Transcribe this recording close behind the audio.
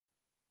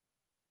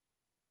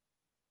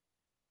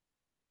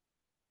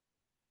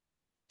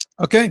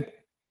Okay,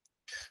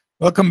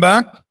 welcome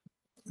back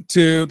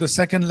to the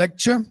second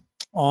lecture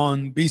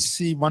on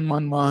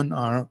BC111,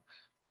 our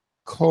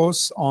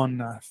course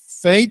on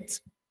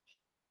faith.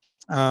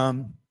 I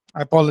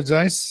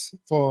apologize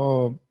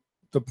for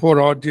the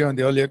poor audio in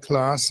the earlier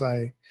class.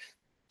 I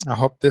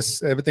hope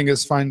everything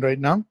is fine right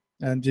now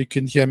and you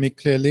can hear me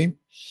clearly.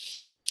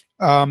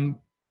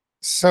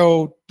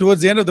 So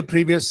towards the end of the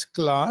previous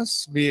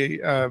class,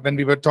 when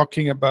we were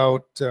talking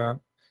about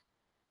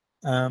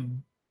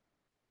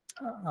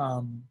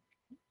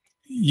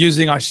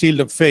using our shield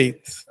of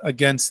faith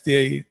against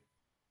the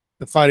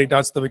fiery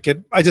darts of the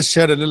wicked, I just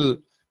shared a little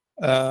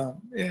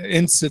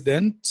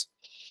incident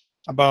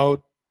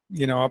about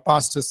a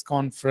pastor's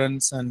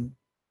conference and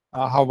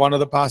how one of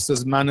the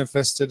pastors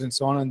manifested and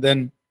so on. And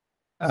then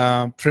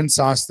Prince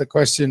asked the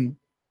question,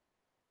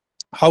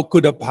 how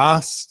could a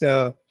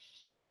pastor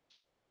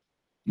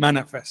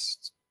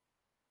manifest?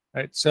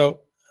 Right.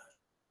 So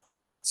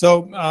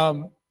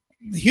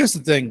here's the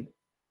thing.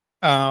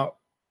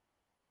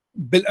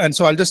 And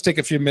so I'll just take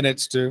a few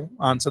minutes to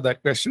answer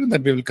that question, and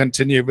then we will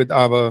continue with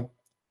our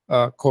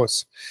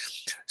course.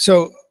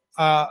 So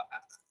a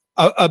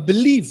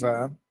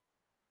believer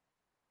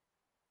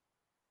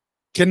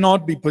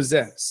cannot be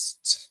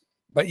possessed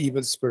by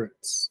evil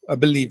spirits, a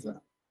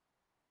believer.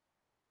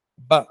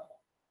 But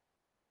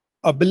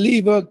a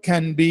believer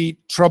can be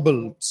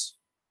troubled,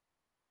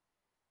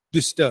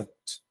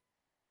 disturbed,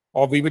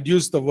 or we would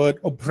use the word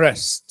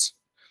oppressed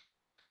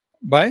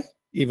by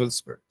evil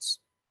spirits,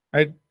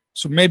 right?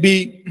 So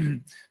maybe,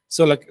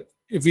 like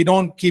if we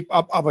don't keep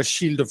up our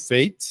shield of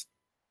faith,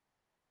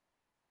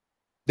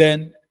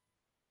 then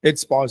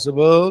it's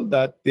possible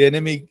that the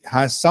enemy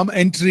has some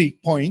entry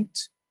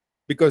point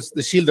because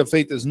the shield of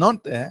faith is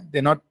not there.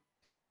 They're not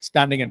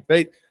standing in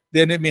faith.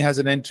 The enemy has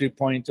an entry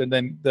point, and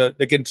then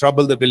they can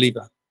trouble the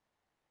believer.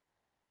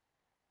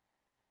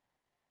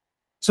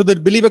 So the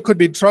believer could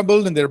be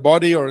troubled in their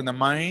body or in the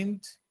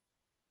mind.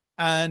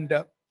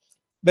 And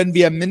when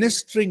we are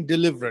ministering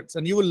deliverance,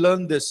 and you will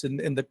learn this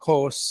in the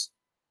course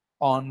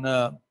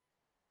on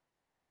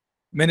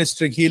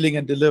ministering healing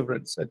and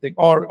deliverance, I think,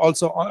 or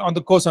also on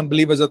the course on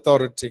believer's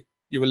authority,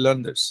 you will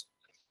learn this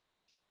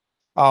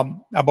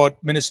about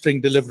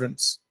ministering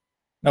deliverance.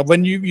 Now,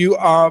 when you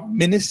are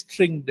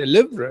ministering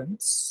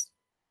deliverance,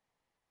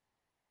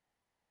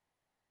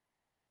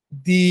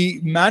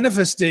 the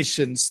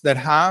manifestations that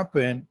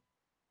happen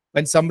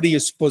when somebody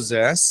is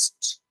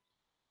possessed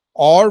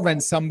or when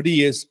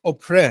somebody is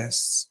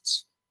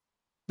oppressed,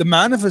 the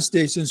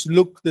manifestations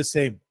look the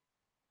same.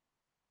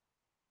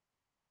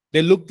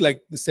 They look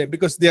like the same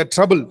because they are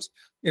troubled.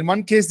 In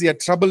one case, they are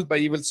troubled by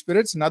evil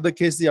spirits. In another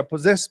case, they are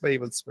possessed by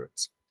evil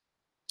spirits.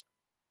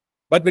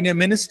 But when you're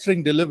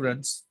ministering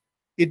deliverance,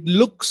 it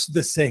looks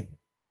the same.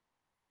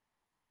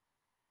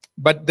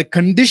 But the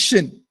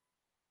condition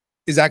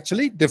is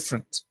actually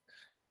different.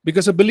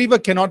 Because a believer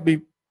cannot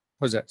be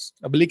possessed.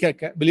 A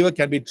believer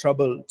can be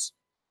troubled.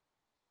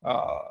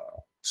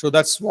 So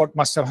that's what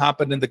must have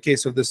happened in the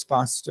case of this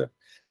pastor.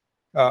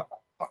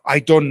 I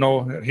don't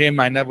know him.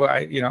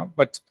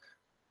 But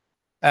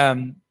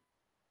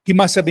he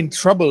must have been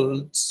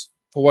troubled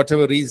for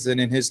whatever reason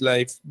in his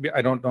life.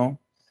 I don't know.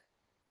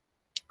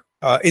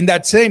 In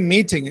that same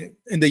meeting,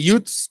 in the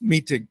youth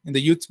meeting,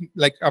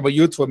 like our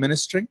youth were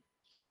ministering,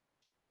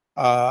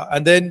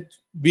 and then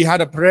we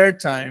had a prayer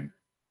time,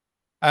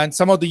 and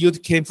some of the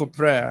youth came for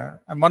prayer,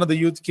 and one of the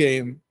youth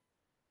came,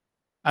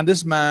 and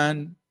this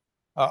man,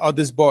 or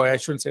this boy, I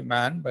shouldn't say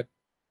man, but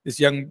this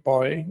young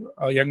boy,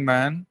 a young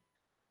man,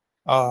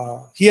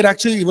 he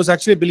was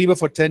actually a believer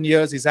for 10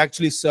 years. He's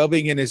actually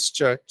serving in his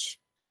church.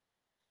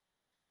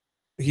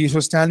 He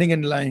was standing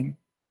in line,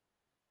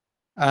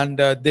 and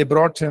they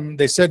brought him.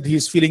 They said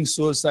he's feeling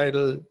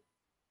suicidal.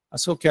 I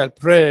said, okay, I'll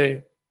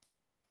pray.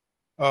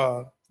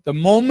 The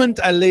moment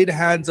I laid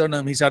hands on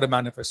him, he started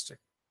manifesting.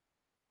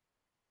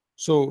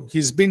 So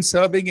he's been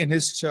serving in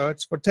his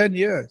church for 10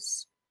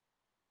 years.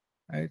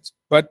 Right?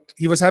 But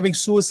he was having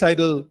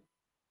suicidal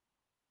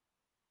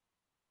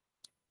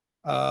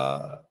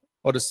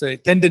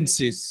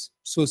tendencies,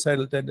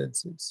 suicidal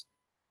tendencies.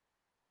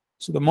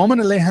 So the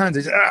moment I lay hands,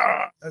 it's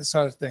that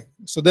sort of thing.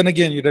 So then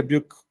again, you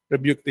rebuke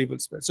the evil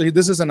spirit. So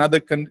this is another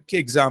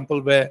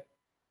example where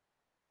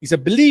he's a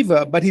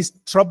believer, but he's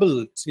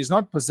troubled. He's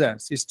not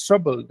possessed. He's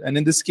troubled. And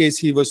in this case,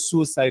 he was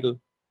suicidal,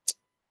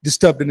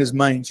 disturbed in his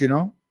mind,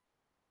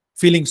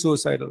 feeling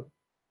suicidal.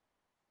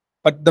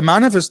 But the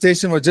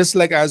manifestation was just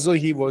like as though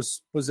he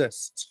was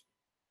possessed.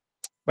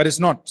 But it's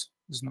not.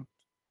 It's not.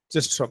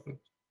 Just troubled.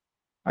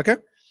 Okay?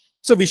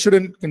 So we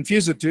shouldn't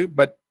confuse the two,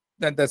 but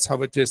that's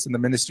how it is in the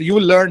ministry. You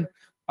will learn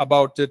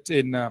about it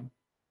in,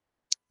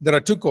 there are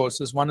two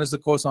courses. One is the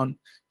course on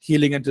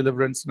healing and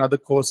deliverance. Another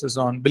course is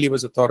on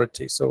believer's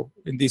authority. So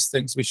in these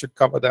things, we should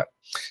cover that.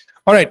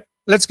 All right,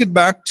 let's get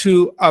back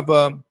to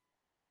our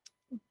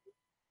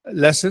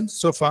lessons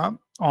so far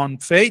on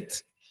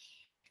faith.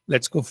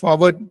 Let's go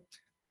forward.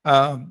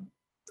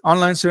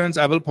 Online students,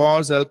 I will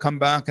pause. I'll come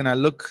back and I'll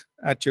look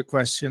at your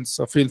questions.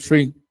 So feel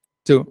free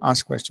to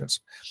ask questions.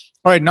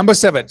 All right, number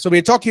 7. So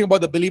we're talking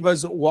about the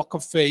believer's walk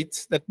of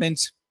faith. That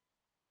means,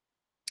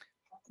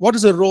 what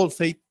is the role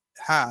faith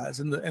has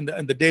in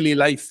the daily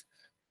life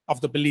of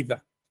the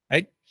believer,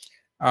 right?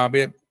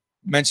 We're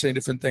mentioning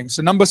different things.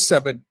 So number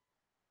 7,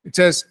 it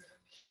says,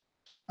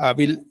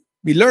 we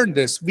learn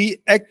this.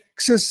 We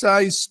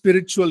exercise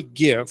spiritual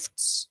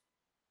gifts.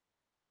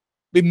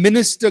 We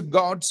minister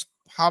God's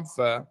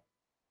power,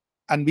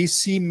 and we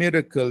see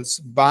miracles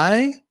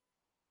by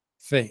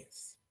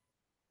faith.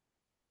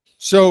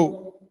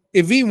 So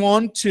if we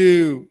want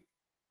to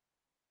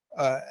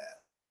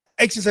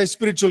exercise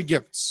spiritual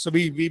gifts, so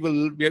we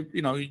will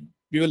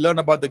learn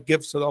about the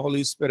gifts of the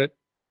Holy Spirit.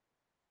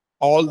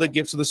 All the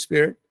gifts of the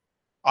Spirit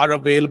are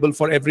available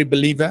for every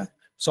believer.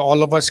 So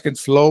all of us can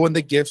flow in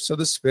the gifts of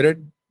the Spirit.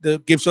 The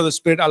gifts of the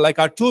Spirit are like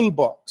our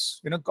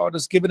toolbox. God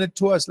has given it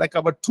to us like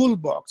our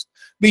toolbox.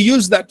 We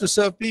use that to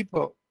serve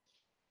people.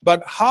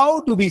 But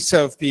how do we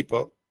serve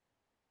people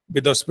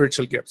with those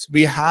spiritual gifts?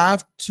 We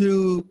have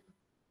to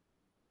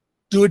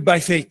do it by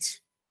faith.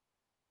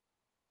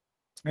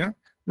 Yeah?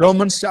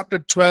 Romans chapter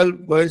 12,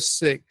 verse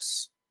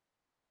 6.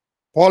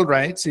 Paul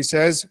writes, he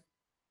says,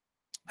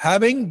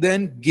 having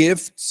then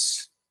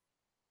gifts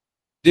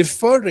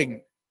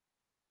differing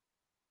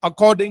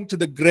according to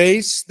the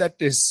grace that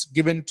is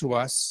given to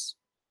us,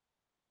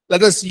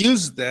 let us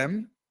use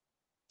them.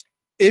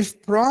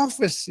 If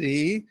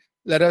prophecy,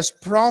 let us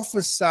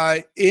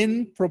prophesy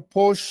in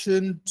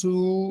proportion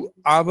to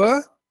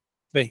our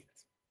faith.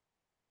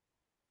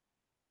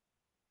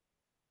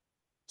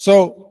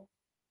 So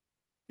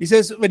he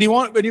says, when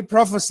you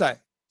prophesy,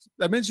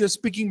 that means you're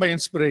speaking by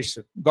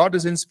inspiration. God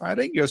is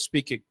inspiring, you're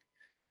speaking.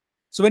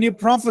 So when you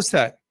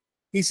prophesy,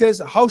 he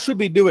says, how should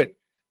we do it?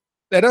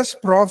 Let us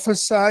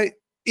prophesy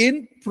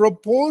in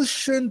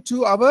proportion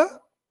to our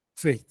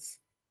faith.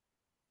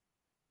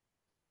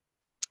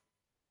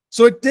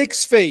 So it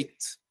takes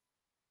faith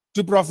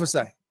to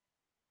prophesy.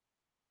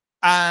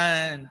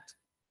 And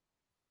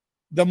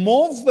the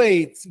more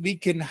faith we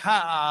can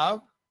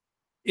have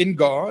in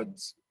God,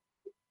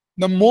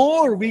 the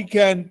more we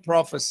can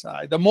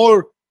prophesy, the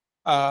more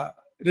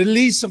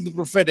release of the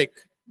prophetic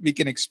we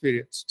can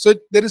experience. So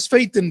there is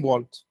faith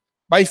involved.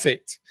 By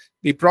faith,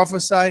 we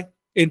prophesy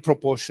in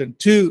proportion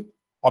to,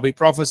 or we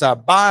prophesy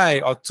by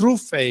or through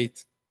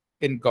faith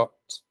in God.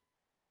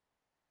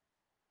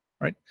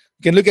 Right?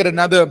 You can look at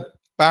another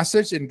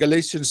passage in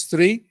Galatians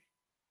 3.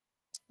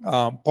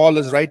 Paul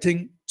is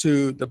writing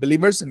to the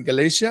believers in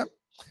Galatia,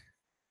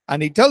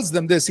 and he tells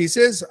them this. He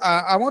says,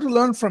 I want to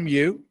learn from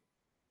you.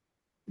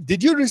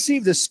 Did you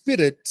receive the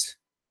Spirit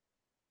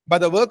by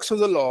the works of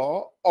the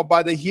law or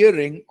by the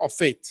hearing of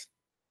faith?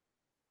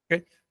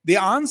 Okay. The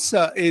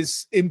answer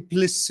is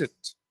implicit.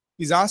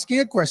 He's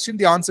asking a question.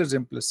 The answer is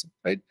implicit,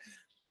 right?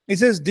 He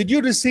says, did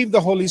you receive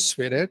the Holy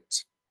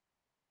Spirit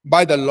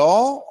by the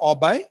law or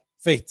by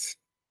faith?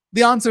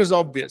 The answer is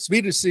obvious.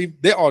 We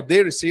received,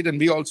 they received, and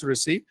we also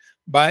receive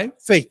by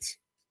faith,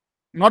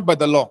 not by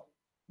the law,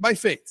 by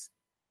faith.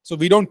 So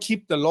we don't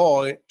keep the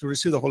law to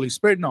receive the Holy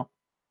Spirit. No,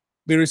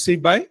 we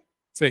receive by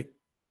faith.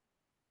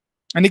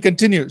 And he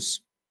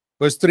continues,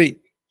 verse 3.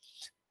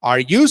 Are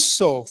you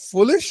so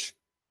foolish?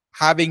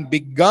 Having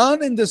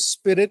begun in the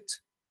Spirit,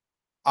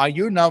 are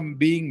you now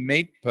being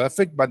made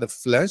perfect by the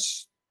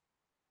flesh?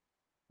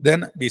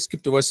 Then we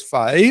skip to verse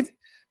 5.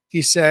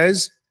 He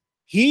says,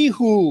 he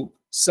who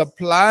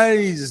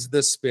supplies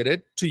the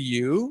Spirit to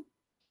you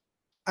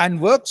and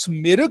works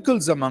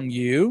miracles among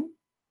you,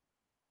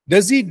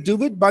 does he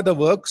do it by the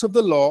works of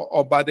the law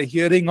or by the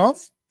hearing of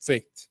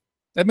faith?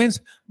 That means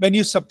when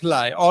you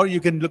supply, or you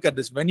can look at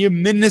this, when you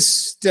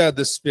minister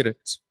the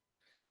Spirit,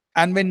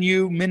 and when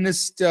you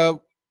minister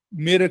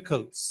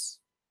miracles,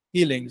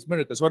 healings,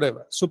 miracles,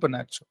 whatever,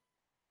 supernatural.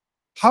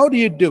 How do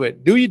you do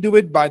it? Do you do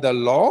it by the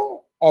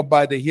law or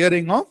by the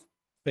hearing of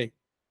faith?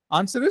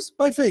 Answer is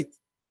by faith.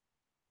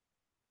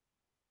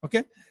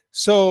 Okay?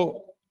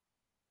 So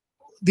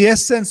the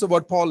essence of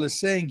what Paul is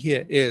saying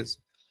here is,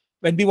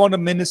 when we want to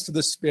minister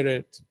the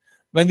Spirit,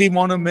 when we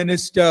want to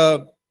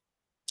minister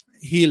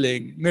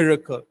healing,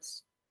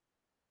 miracles,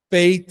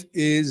 faith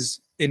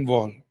is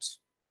involved.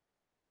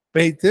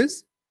 Faith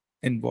is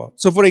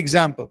involved. So for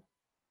example,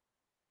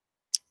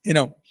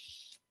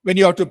 when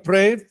you have to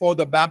pray for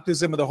the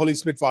baptism of the Holy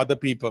Spirit for other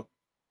people,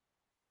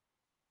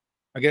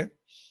 okay?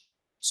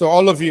 So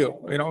all of you,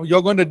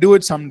 you're going to do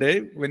it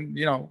someday when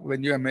you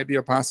are maybe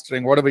you're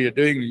pastoring, whatever you're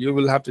doing, you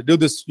will have to do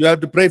this. You have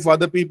to pray for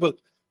other people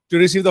to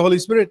receive the Holy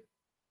Spirit.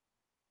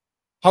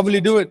 How will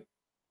you do it?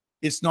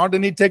 It's not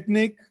any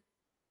technique.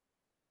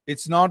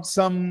 It's not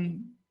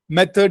some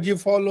method you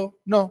follow.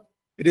 No,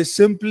 it is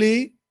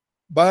simply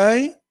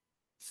by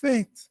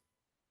faith.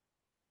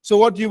 So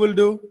what you will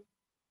do,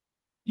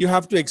 you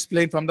have to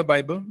explain from the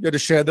Bible. You have to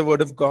share the word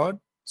of God,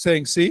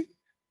 saying, see,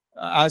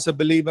 as a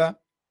believer,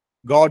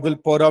 God will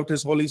pour out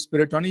his Holy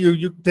Spirit on you.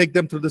 You take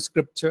them through the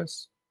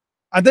scriptures.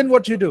 And then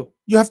what you do?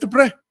 You have to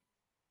pray.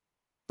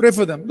 Pray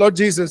for them. Lord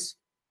Jesus,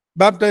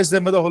 baptize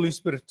them with the Holy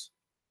Spirit.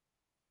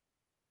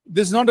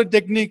 This is not a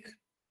technique.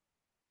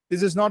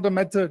 This is not a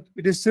method.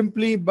 It is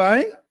simply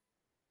by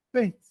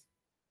faith.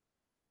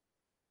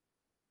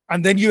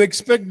 And then you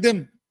expect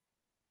them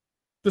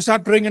to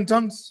start praying in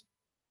tongues.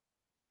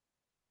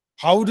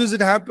 How does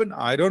it happen?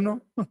 I don't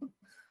know.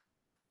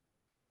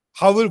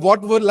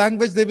 What word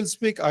language they will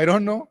speak? I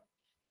don't know.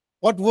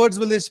 What words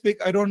will they speak?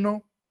 I don't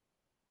know.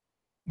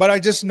 But I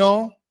just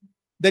know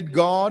that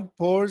God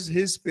pours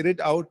His Spirit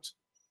out.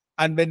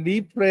 And when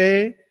we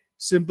pray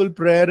simple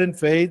prayer in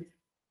faith,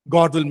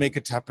 God will make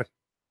it happen.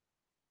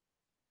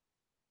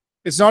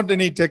 It's not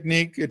any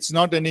technique. It's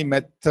not any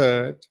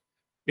method.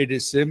 It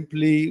is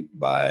simply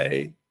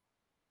by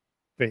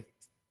faith.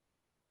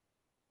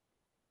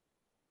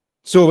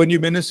 So when you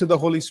minister the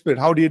Holy Spirit,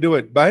 how do you do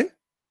it? By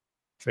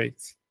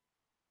faith.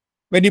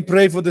 When you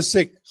pray for the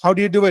sick, how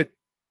do you do it?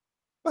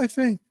 By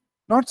faith.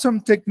 Not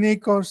some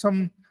technique or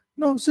some,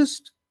 no,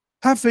 just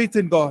have faith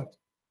in God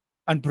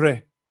and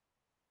pray.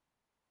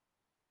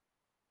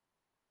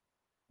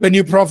 When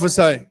you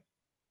prophesy,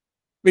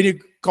 when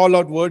you call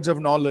out words of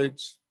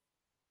knowledge,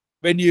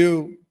 when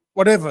you,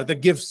 whatever, the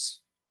gifts,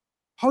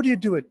 how do you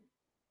do it?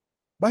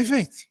 By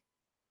faith.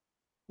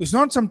 It's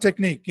not some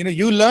technique.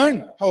 You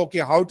learn how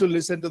to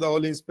listen to the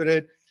Holy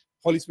Spirit.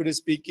 Holy Spirit is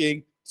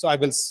speaking, so I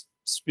will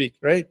speak,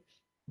 right?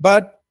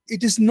 But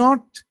it is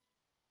not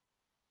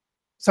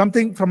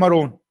something from our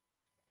own.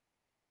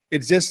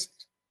 It's just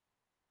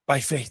by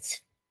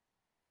faith.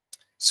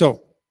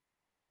 So,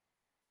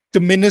 to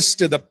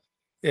minister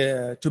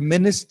in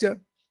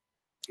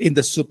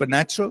the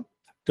supernatural,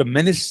 to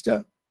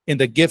minister in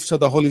the gifts of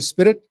the Holy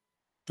Spirit,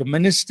 to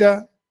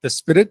minister the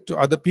Spirit to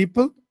other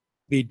people,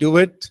 we do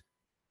it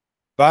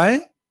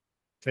by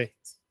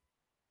faith.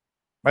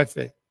 By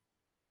faith.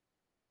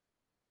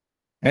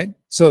 Right?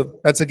 So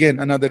that's again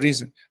another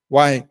reason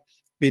why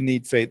we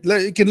need faith.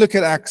 You can look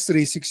at Acts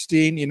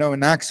 3:16.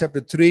 In Acts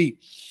chapter 3,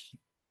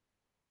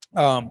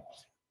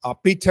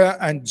 Peter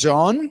and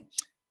John,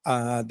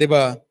 they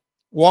were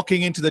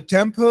walking into the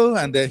temple,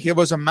 and here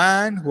was a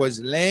man who was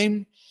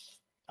lame.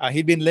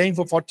 He'd been lame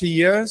for 40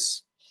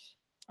 years.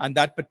 And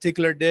that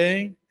particular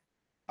day,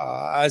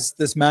 as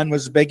this man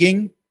was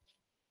begging,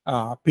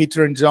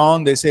 Peter and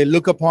John, they say,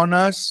 "Look upon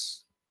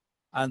us."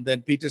 And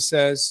then Peter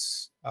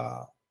says,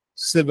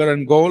 "Silver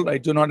and gold I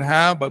do not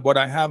have, but what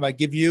I have I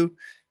give you.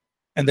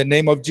 In the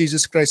name of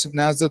Jesus Christ of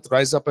Nazareth,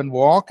 rise up and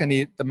walk." And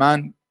the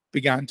man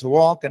began to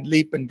walk and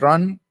leap and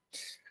run.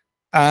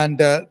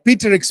 And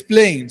Peter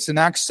explains in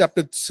Acts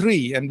chapter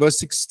 3 and verse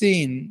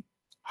 16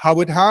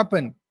 how it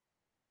happened.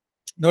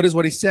 Notice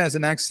what he says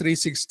in Acts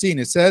 3:16.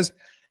 It says,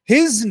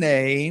 "His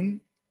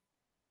name,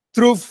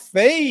 through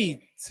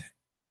faith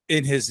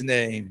in His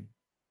name,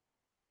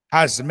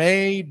 has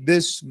made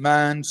this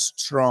man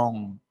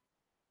strong,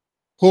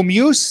 whom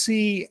you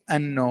see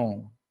and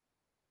know.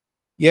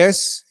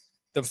 Yes,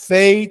 the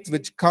faith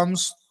which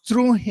comes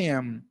through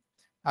Him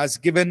has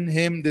given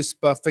Him this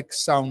perfect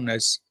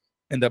soundness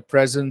in the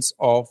presence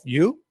of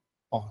you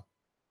all."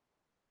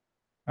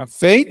 Now,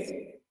 faith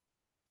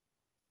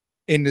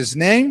in His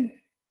name,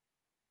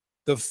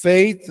 the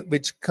faith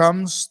which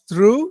comes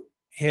through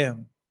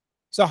Him.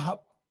 So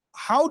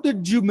how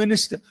did you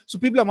minister? So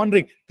people are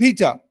wondering,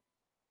 Peter,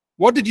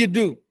 what did you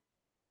do?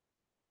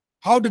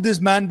 How did this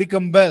man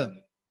become well?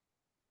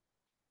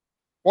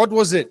 What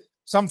was it?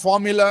 Some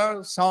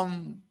formula?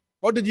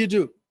 What did you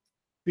do?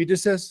 Peter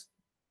says,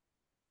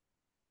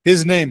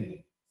 His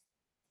name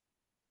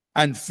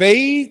and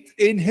faith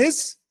in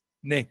His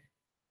name.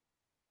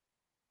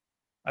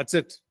 That's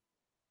it.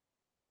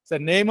 It's the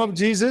name of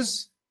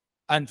Jesus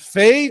and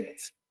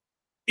faith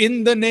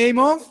in the name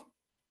of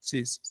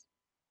Jesus.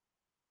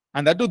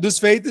 And that too, this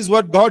faith is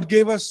what God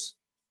gave us.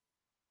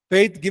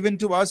 Faith given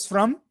to us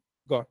from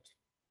God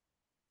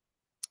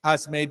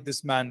has made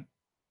this man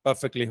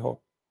perfectly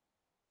whole.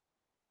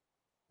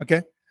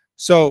 Okay?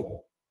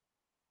 So,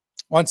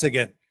 once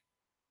again,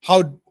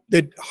 how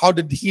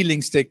did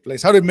healings take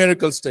place? How did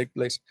miracles take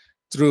place?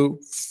 Through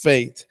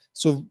faith.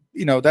 So,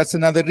 that's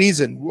another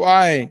reason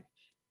why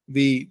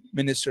we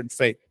minister in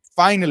faith.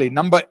 Finally,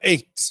 number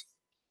 8,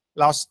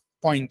 last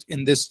point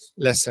in this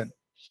lesson.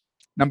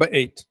 Number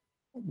 8,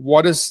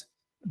 what is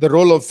the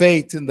role of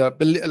faith in the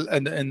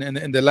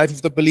life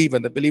of the believer,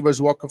 and the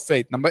believer's walk of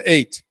faith? Number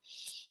 8,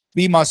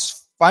 we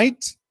must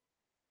fight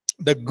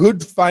the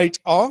good fight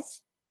of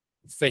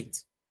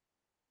faith.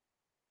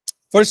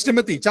 1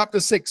 Timothy chapter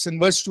 6 and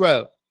verse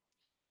 12,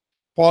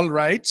 Paul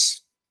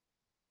writes,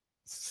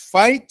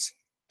 "Fight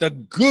the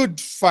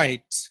good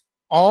fight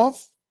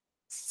of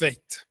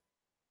faith.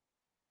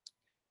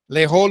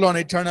 Lay hold on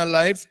eternal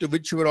life, to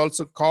which you were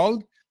also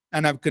called,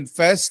 and have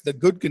confessed the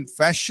good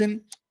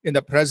confession in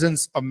the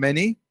presence of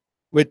many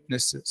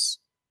witnesses."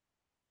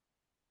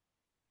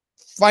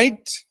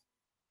 Fight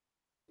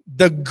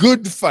the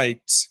good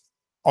fight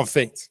of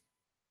faith.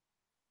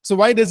 So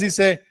why does he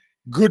say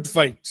good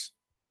fight?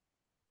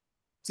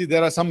 See,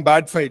 there are some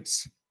bad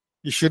fights.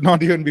 You should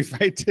not even be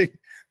fighting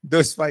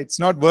those fights.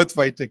 Not worth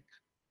fighting.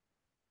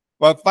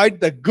 But fight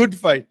the good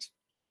fight.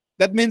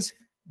 That means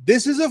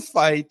this is a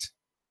fight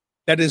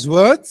that is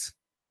worth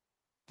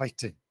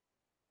fighting.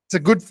 It's a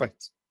good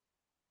fight.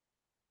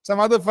 Some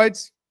other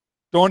fights,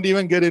 don't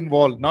even get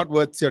involved. Not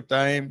worth your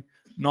time.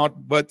 not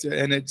worth your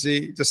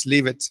energy. Just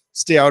leave it.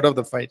 Stay out of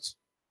the fight.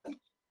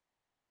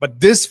 But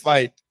this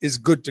fight is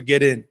good to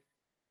get in.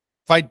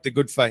 Fight the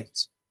good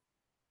fight.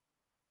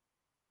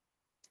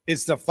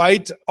 It's the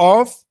fight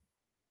of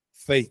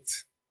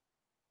faith.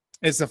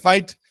 It's a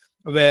fight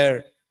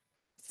where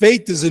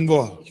faith is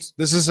involved.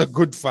 This is a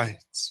good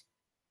fight.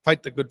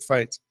 Fight the good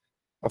fight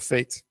of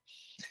faith.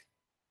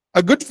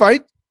 A good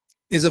fight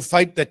is a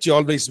fight that you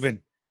always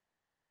win.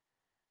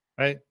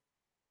 Right?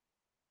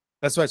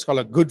 That's why it's called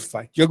a good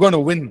fight. You're going to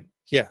win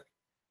here.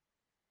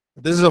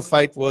 This is a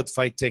fight worth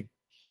fighting.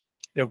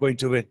 You're going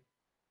to win.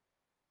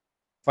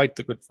 Fight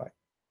the good fight.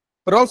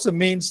 But also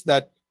means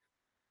that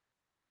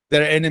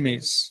there are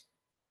enemies.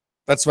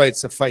 That's why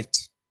it's a fight.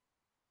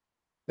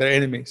 There are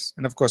enemies.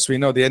 And of course, we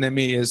know the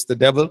enemy is the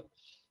devil.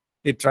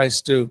 It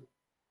tries to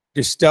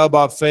disturb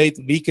our faith,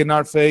 weaken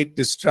our faith,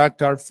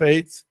 distract our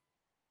faith.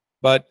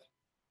 But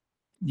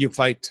you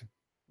fight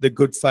the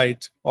good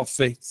fight of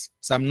faith.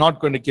 So I'm not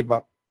going to give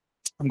up.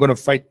 I'm going to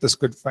fight this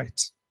good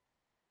fight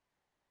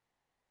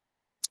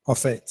of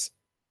faith.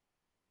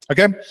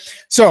 Okay?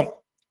 So,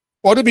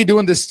 what did we do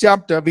in this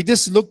chapter? We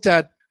just looked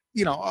at,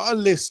 a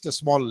list, a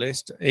small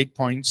list, 8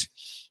 points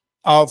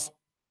of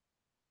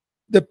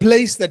the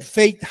place that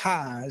faith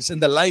has in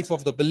the life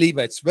of the believer.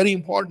 It's very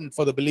important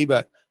for the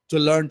believer to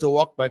learn to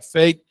walk by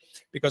faith,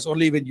 because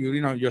only when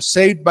you're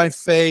saved by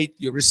faith,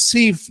 you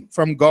receive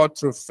from God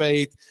through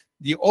faith,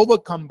 you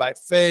overcome by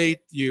faith,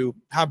 you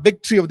have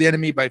victory of the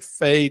enemy by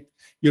faith,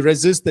 you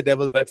resist the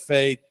devil by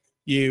faith,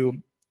 you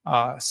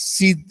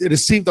receive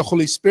the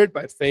Holy Spirit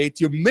by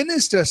faith, you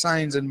minister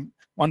signs and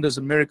wonders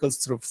and miracles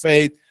through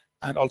faith,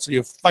 and also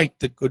you fight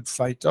the good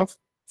fight of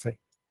faith.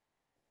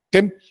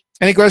 Okay?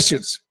 Any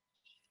questions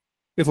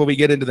before we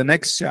get into the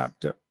next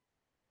chapter?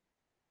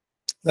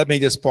 Let me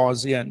just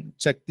pause here and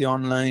check the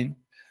online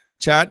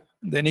chat.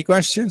 Any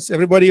questions?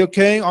 Everybody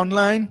okay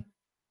online?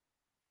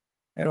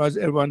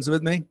 Everyone's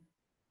with me?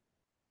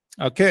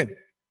 Okay.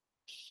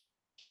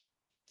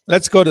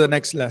 Let's go to the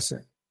next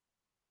lesson.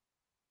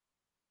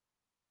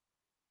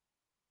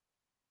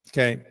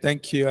 Okay,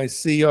 thank you. I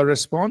see your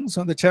response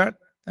on the chat.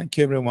 Thank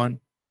you, everyone.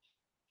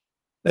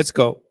 Let's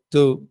go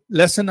to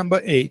lesson number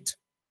 8.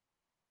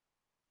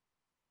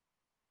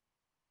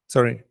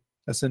 Sorry,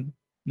 lesson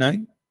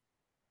 9?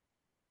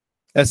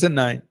 Lesson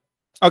 9.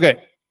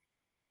 Okay.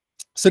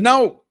 So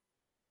now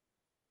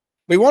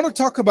we want to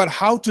talk about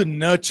how to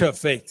nurture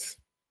faith.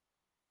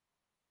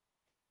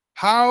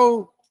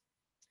 How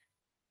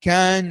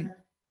can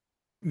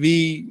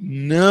we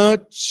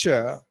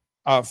nurture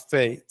our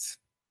faith?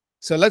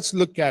 So let's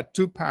look at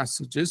 2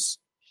 passages.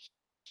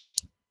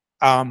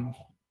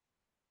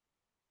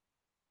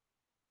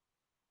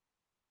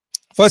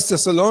 First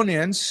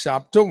Thessalonians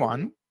chapter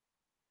 1,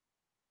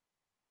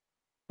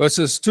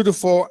 verses 2 to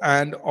 4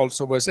 and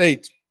also verse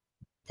 8.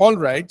 Paul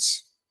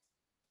writes,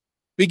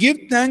 "We give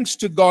thanks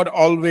to God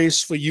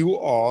always for you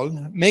all,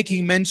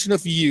 making mention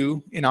of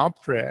you in our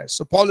prayers."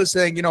 So Paul is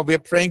saying, we're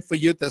praying for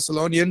you,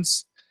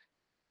 Thessalonians,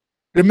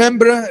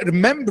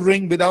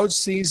 remembering without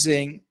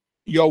ceasing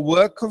your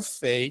work of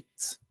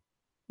faith,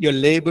 your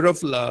labor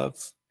of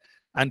love,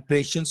 and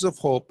patience of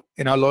hope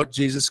in our Lord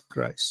Jesus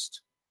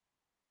Christ,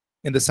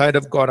 in the sight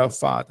of God our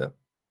Father,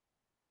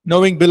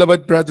 knowing,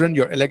 beloved brethren,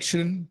 your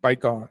election by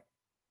God.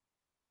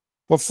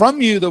 For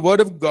from you the word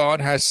of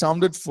God has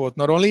sounded forth,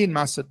 not only in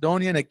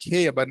Macedonia and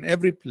Achaia, but in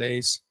every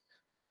place.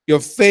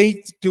 Your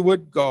faith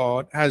toward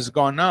God has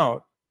gone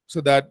out, so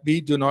that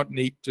we do not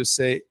need to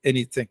say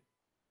anything.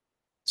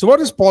 So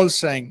what is Paul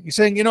saying? He's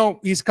saying,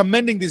 he's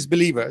commending these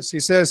believers. He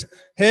says,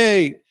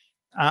 hey,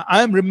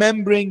 I'm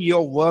remembering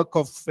your work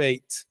of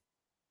faith.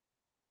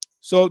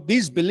 So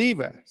these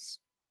believers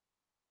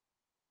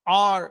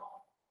are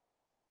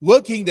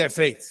working their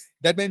faith.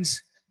 That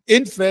means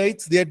in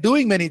faith, they are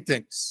doing many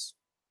things.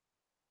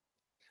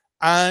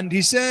 And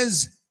he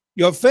says,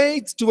 your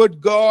faith toward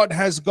God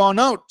has gone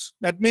out.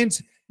 That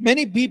means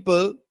many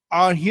people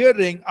are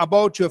hearing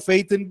about your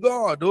faith in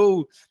God.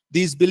 Oh,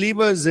 these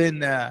believers in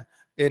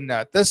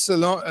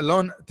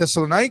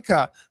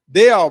Thessalonica,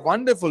 they are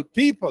wonderful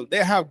people.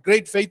 They have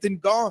great faith in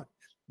God.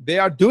 They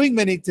are doing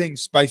many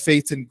things by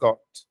faith in God.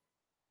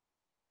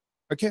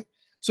 Okay?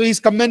 So he's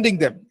commending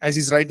them. As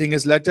he's writing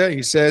his letter,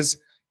 he says,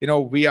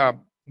 we are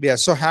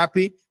so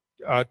happy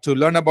to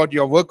learn about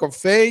your work of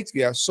faith.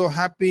 We are so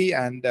happy,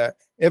 and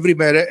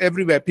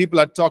everywhere people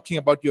are talking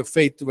about your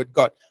faith with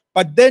God.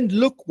 But then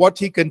look what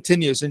he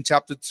continues in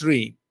chapter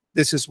 3.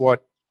 This is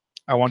what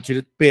I want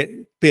you to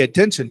pay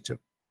attention to.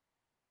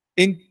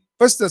 In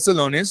 1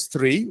 Thessalonians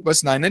 3,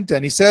 verse 9 and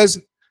 10, he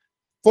says,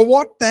 "For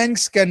what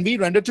thanks can we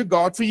render to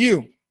God for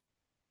you?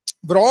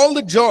 For all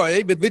the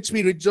joy with which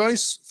we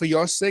rejoice for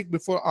your sake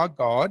before our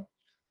God,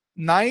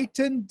 night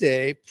and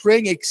day,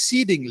 praying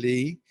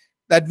exceedingly,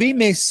 that we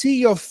may see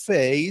your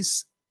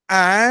face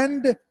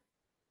and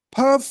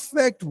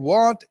perfect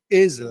what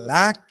is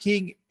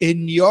lacking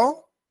in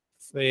your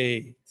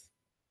faith."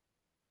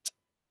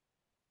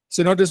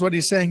 So notice what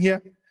he's saying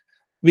here.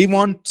 We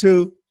want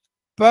to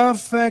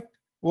perfect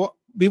what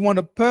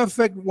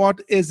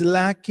is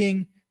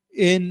lacking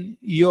in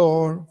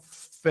your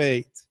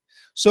faith.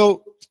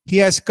 So he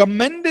has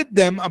commended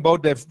them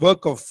about their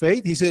work of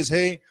faith. He says,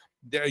 hey,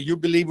 you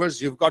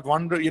believers, you've got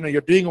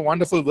you're doing a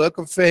wonderful work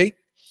of faith.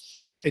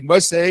 In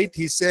verse 8,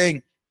 he's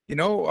saying,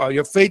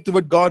 your faith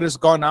toward God has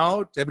gone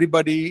out.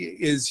 Everybody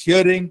is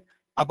hearing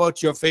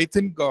about your faith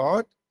in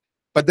God.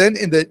 But then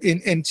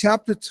in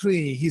chapter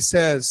 3, he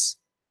says,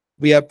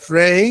 we are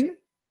praying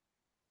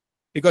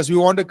because we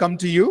want to come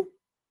to you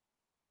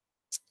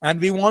and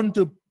we want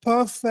to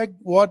perfect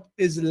what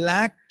is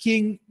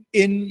lacking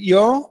in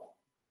your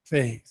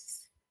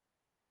faith.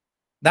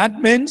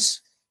 That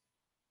means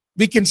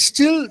we can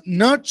still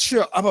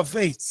nurture our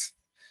faith.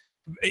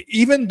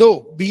 Even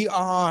though we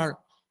are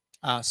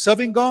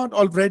serving God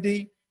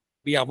already,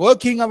 we are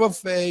working our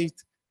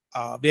faith,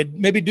 we are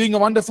maybe doing a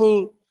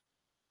wonderful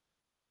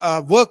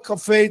work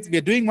of faith, we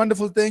are doing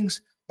wonderful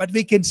things, but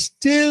we can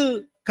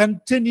still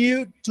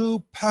continue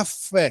to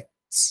perfect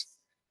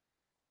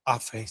our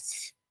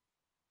faith.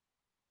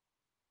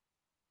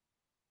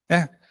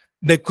 Yeah.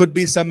 There could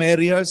be some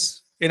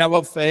areas in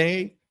our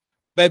faith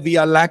where we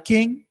are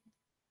lacking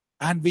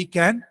and we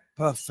can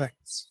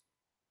perfect.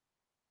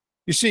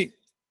 You see,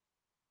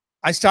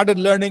 I started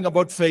learning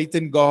about faith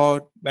in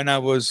God when I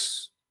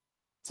was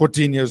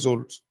 14 years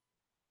old.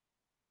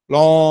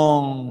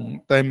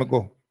 Long time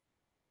ago.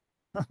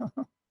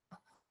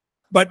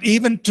 But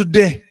even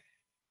today,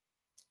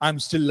 I'm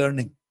still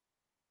learning.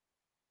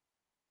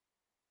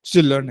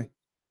 Still learning.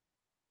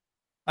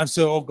 And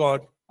so, oh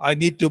God, I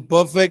need to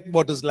perfect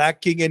what is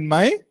lacking in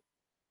I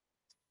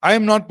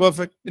am not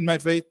perfect in my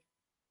faith.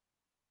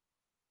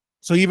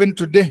 So even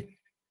today,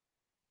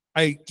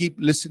 I keep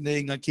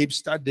listening, I keep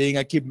studying,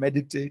 I keep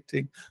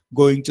meditating,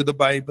 going to the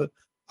Bible.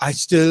 I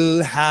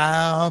still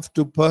have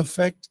to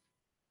perfect.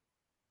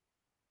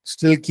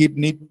 Still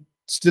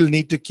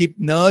need to keep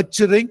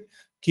nurturing,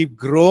 keep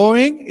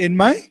growing in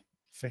my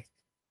faith.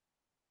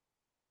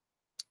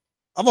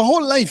 Our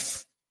whole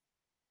life,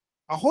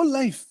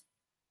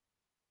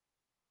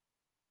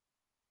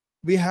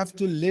 we have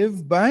to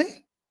live by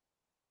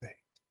faith.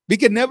 We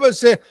can never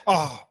say,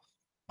 I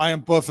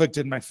am perfect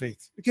in my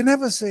faith. We can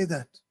never say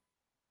that.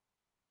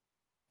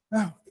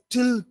 No,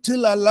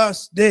 till our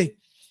last day,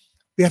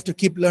 we have to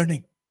keep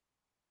learning,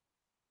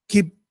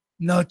 keep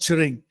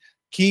nurturing,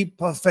 keep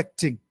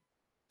perfecting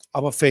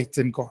our faith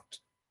in God.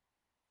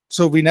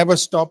 So we never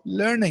stop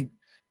learning.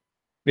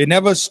 We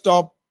never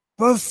stop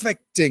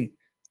perfecting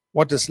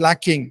what is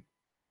lacking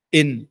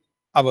in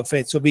our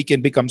faith. So we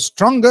can become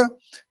stronger,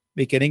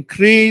 we can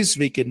increase,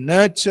 we can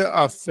nurture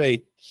our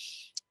faith.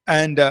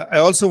 And I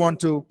also want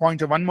to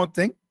point out one more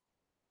thing.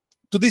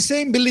 To the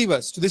same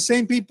believers, to the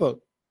same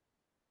people,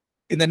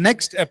 in the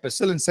next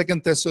epistle in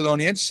 2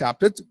 Thessalonians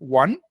chapter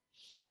 1,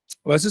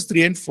 verses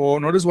 3 and 4,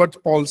 notice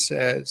what Paul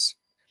says.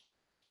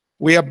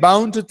 We are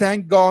bound to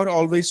thank God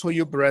always for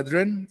you,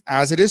 brethren,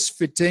 as it is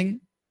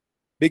fitting,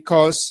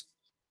 because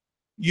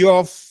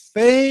your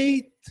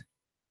faith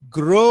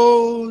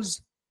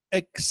grows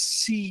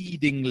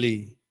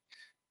exceedingly,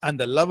 and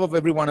the love of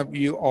every one of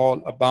you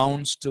all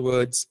abounds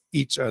towards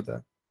each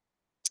other.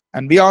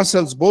 And we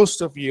ourselves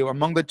boast of you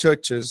among the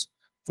churches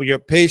for your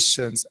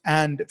patience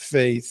and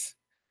faith,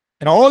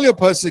 and all your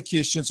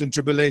persecutions and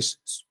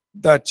tribulations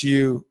that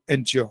you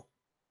endure.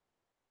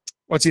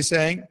 What's he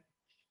saying?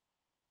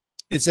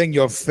 He's saying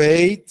your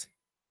faith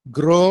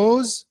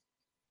grows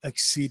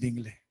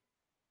exceedingly.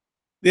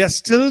 They are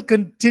still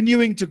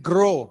continuing to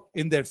grow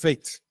in their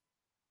faith.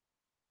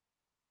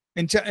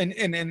 In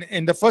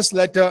the first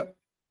letter,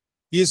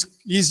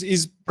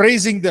 he's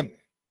praising them.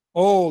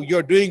 Oh,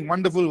 you're doing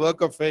wonderful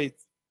work of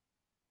faith.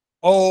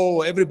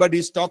 Oh,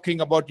 everybody's talking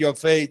about your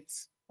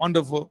faith.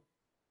 Wonderful.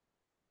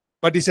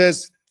 But he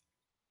says,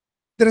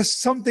 there are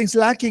some things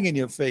lacking in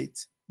your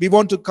faith. We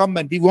want to come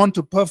and we want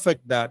to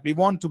perfect that. We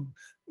want to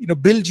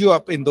build you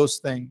up in those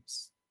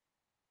things.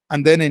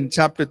 And then in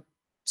 2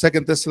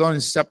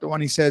 Thessalonians chapter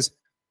 1, he says,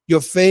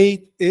 your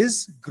faith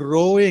is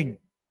growing.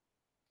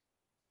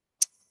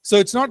 So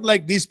it's not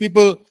like these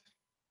people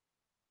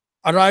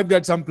arrived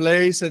at some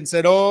place and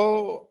said,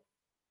 oh,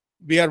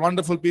 we are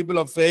wonderful people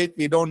of faith.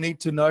 We don't need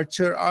to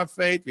nurture our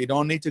faith. We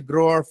don't need to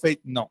grow our faith.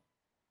 No.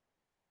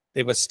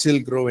 They were still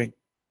growing.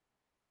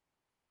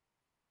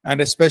 And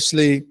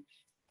especially,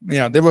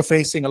 they were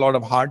facing a lot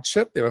of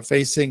hardship. They were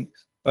facing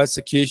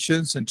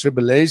persecutions and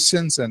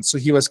tribulations. And so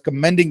he was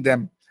commending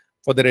them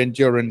for their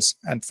endurance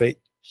and faith.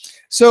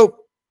 So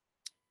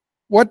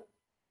what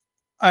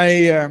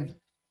we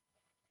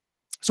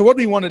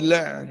want to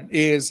learn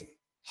is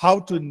how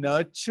to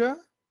nurture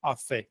our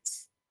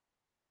faith.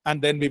 And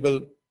then we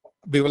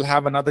will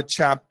have another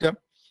chapter,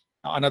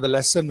 another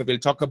lesson. We will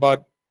talk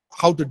about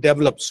how to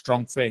develop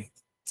strong faith,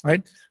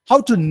 right? How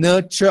to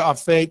nurture our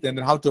faith and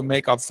how to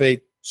make our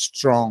faith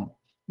strong.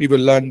 We will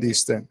learn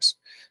these things.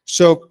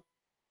 So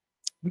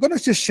I'm going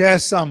to just share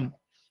some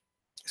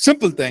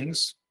simple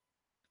things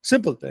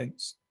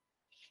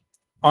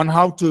on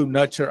how to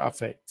nurture our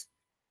faith.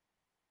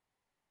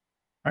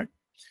 Right?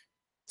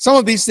 Some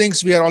of these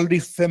things we are already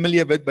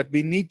familiar with, but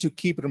we need to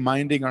keep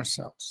reminding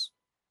ourselves.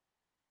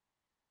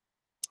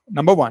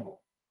 Number one,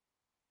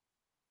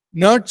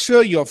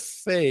 Nurture your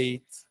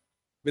faith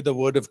with the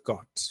word of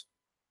God.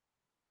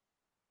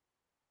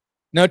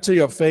 Nurture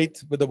your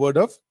faith with the word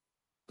of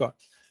God.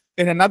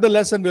 In another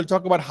lesson, we'll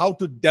talk about how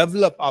to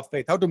develop our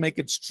faith, how to make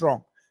it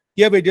strong.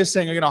 Here we're just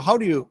saying, how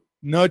do you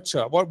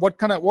nurture? What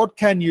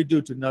can you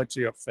do to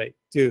nurture your faith,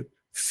 to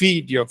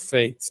feed your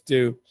faith,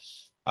 to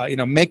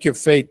make your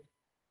faith?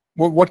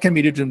 What can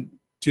we do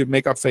to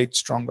make our faith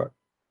stronger?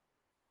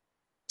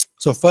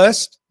 So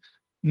first,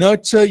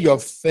 nurture your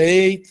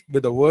faith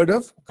with the word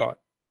of God.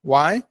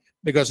 Why?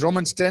 Because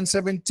Romans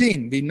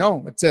 10:17, we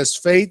know it says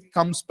faith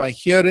comes by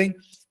hearing,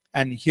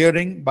 and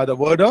hearing by the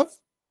word of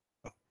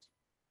God.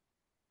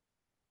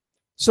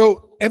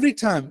 So every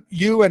time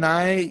you and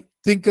I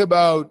think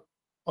about,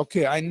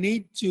 okay, I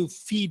need to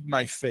feed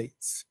my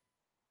faith.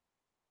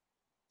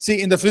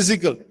 See, in the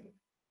physical,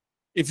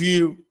 if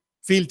you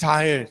feel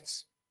tired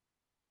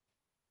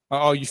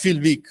or you feel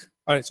weak,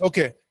 all right,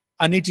 okay,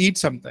 I need to eat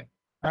something,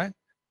 right?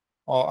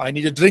 Or I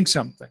need to drink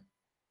something.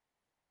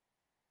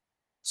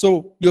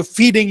 So you're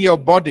feeding your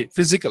body,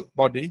 physical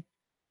body,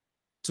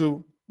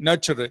 to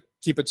nurture it,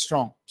 keep it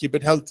strong, keep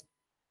it healthy.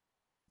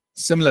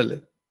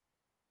 Similarly,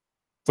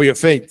 for your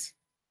faith,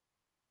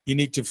 you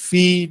need to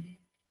feed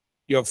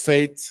your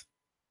faith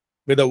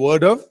with the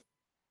word of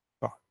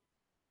God.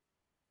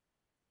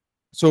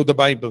 So the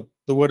Bible,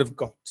 the word of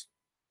God.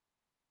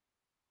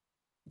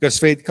 Because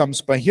faith comes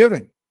by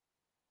hearing.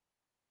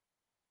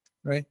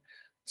 Right?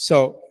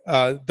 So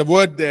the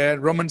word there,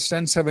 Romans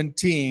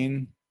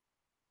 10:17,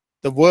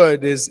 the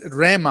word is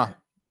rhema.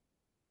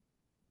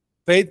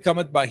 Faith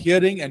cometh by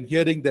hearing, and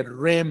hearing the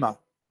rhema.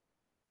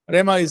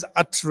 Rhema is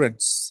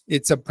utterance.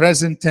 It's a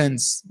present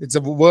tense. It's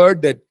a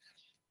word that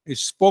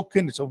is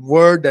spoken. It's a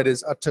word that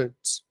is uttered.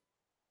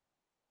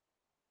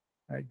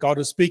 Right? God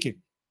is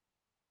speaking.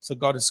 So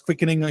God is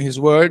quickening his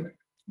word.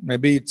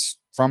 Maybe it's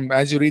from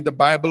as you read the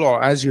Bible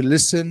or as you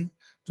listen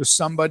to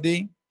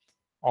somebody,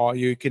 or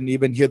you can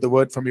even hear the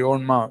word from your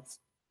own mouth.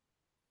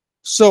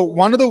 So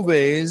one of the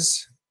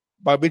ways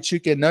by which you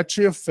can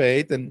nurture your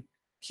faith and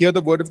hear the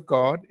word of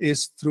God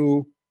is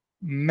through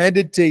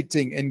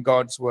meditating in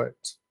God's word.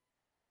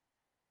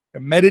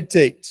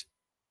 Meditate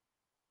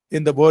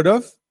in the word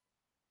of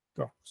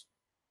God.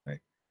 Right?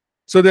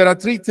 So there are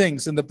three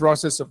things in the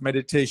process of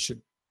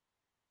meditation.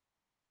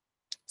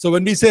 So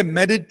when we say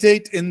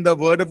meditate in the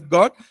word of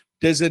God,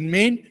 does it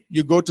mean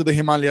you go to the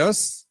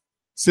Himalayas,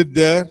 sit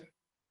there?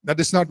 That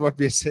is not what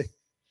we say.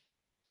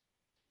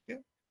 Okay?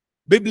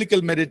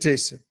 Biblical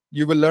meditation.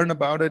 You will learn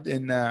about it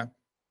in this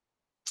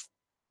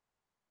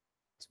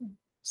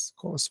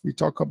course. We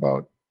talk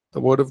about the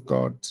word of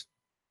God.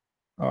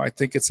 Oh, I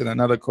think it's in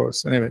another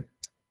course. Anyway,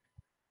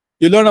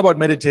 you learn about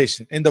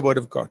meditation in the word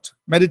of God.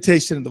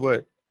 Meditation in the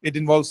word. It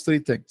involves three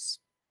things.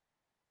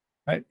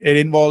 Right? It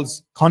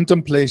involves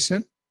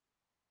contemplation,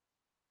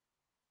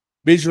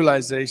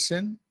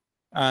 visualization,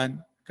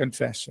 and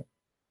confession.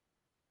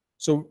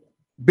 So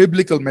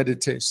biblical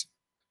meditation.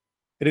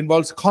 It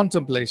involves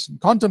contemplation.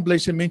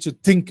 Contemplation means you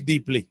think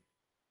deeply.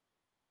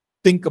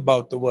 Think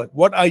about the word.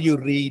 What are you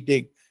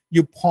reading?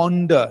 You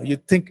ponder, you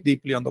think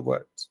deeply on the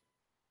words.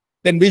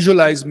 Then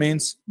visualize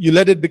means you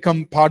let it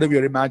become part of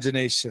your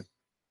imagination.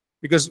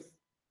 Because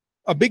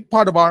a big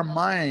part of our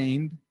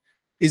mind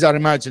is our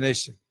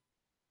imagination.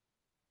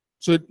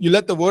 So you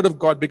let the word of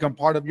God become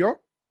part of your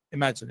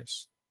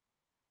imagination.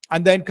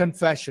 And then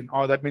confession,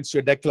 or that means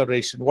your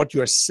declaration, what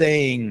you are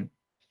saying.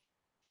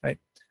 Right?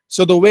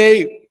 So the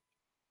way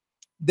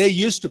they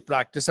used to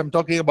practice, I'm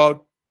talking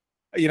about,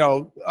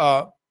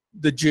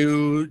 the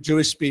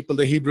Jewish people,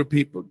 the Hebrew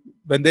people,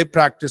 when they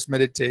practice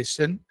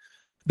meditation,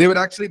 they would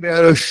actually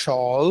wear a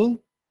shawl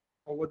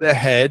over their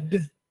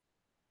head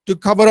to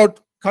cut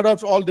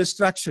out all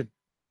distraction.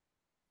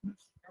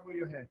 Cover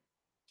your head.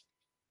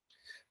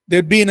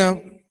 They'd be in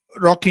a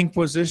rocking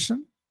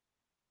position.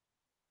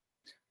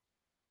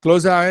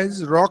 Close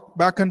eyes, rock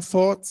back and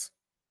forth,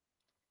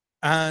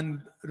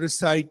 and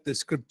recite the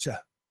scripture.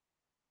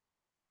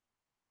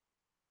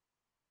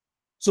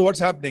 So what's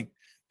happening?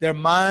 Their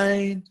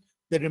mind,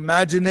 their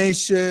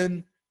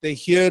imagination, their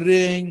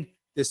hearing,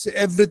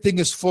 everything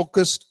is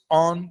focused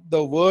on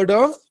the word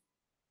of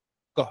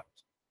God.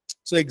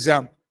 So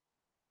example,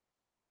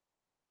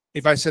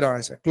 if I sit down,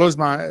 I say, close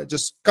my eyes,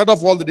 just cut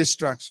off all the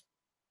distraction.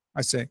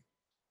 I say,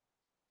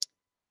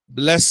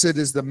 blessed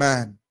is the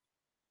man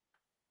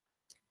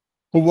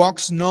who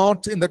walks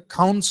not in the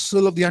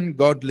counsel of the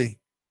ungodly,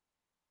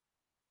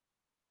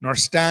 nor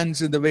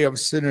stands in the way of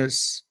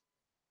sinners,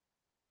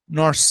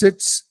 nor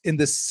sits in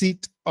the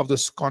seat of the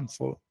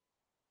scornful.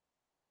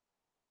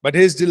 But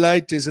his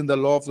delight is in the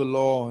law of the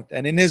Lord,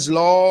 and in his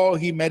law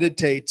he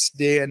meditates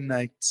day and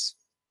night.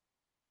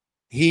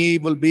 He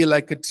will be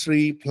like a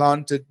tree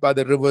planted by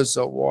the rivers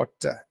of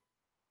water.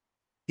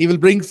 He will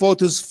bring forth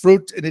his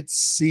fruit in its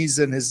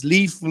season. His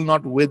leaf will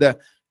not wither,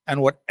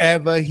 and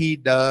whatever he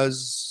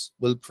does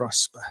will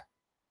prosper.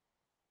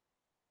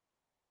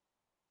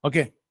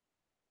 Okay,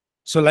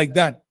 so like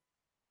that,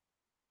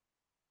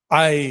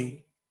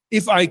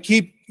 if I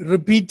keep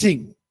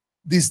repeating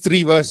these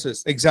three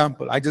verses,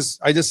 example, I just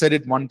said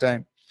it one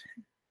time,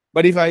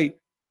 but if I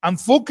I'm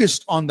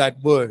focused on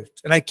that word,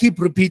 and I keep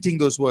repeating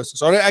those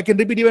verses. Or I can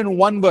repeat even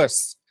one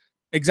verse.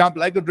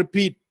 Example, I could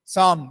repeat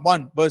Psalm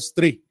 1, verse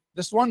 3.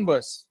 Just one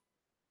verse.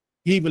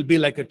 He will be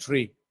like a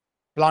tree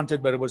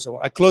planted by rivers of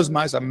water. I close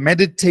my eyes. I'm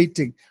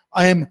meditating.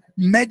 I am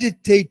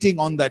meditating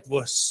on that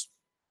verse.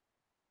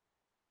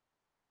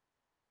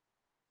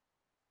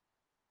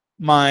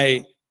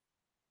 My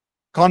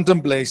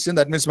contemplation,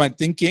 that means my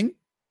thinking,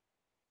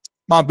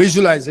 my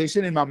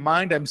visualization in my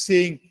mind, I'm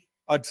seeing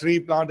a tree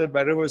planted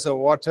by rivers of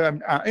water.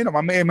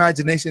 My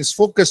imagination is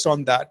focused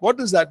on that. What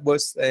does that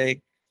verse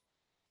say?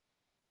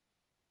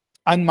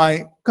 And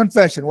my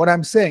confession, what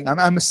I'm saying,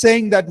 I'm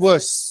saying that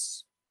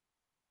verse.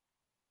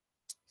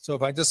 So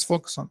if I just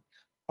focus on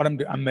what I'm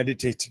doing, I'm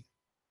meditating.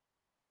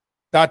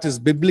 That is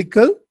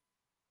biblical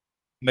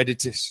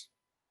meditation.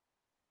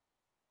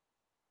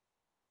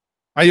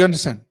 Are you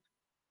understand?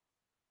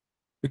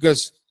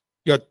 Because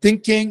your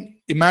thinking,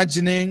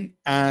 imagining,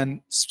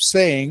 and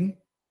saying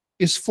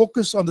is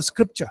focused on the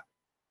scripture,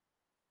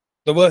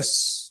 the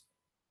verse,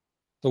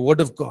 the word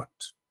of God.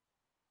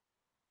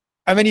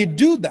 And when you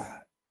do that,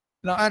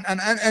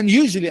 and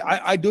usually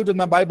I do it with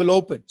my Bible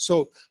open.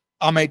 So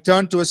I may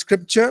turn to a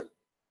scripture,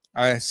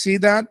 I see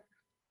that,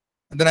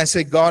 and then I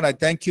say, God, I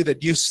thank you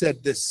that you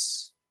said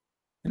this.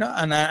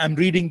 And I'm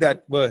reading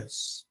that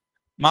verse.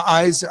 My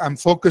eyes, I'm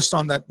focused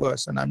on that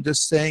verse, and I'm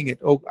just saying it.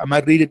 Oh, I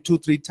might read it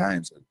 2-3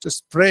 times.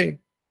 Just pray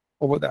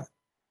over that.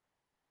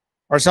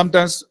 Or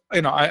sometimes,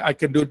 I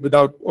can do it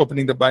without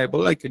opening the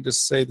Bible. I can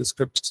just say the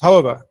scriptures,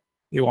 however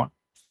you want.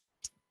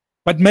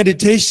 But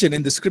meditation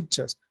in the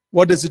scriptures,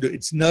 what does it do?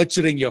 It's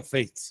nurturing your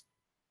faith.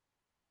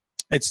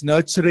 It's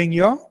nurturing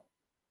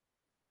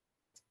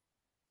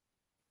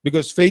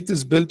because faith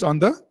is built on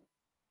the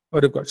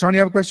word of God. Sean, you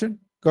have a question?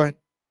 Go ahead.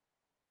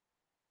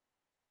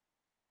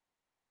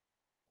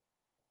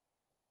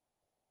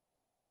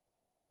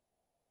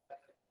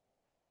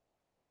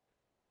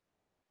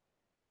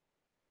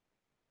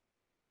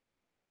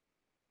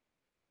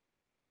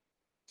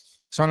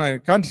 Sean, I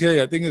can't hear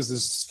you. I think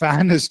this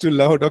fan is too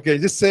loud. Okay,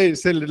 just say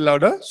a little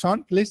louder.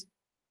 Sean, please.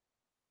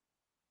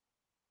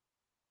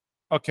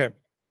 Okay.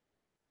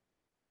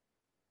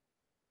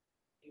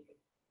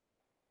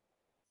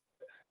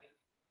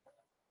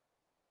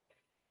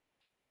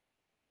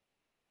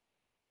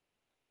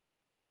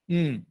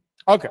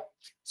 Okay.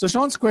 So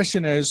Sean's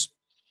question is,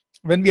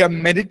 when we are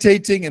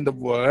meditating in the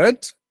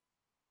word,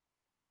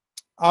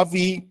 are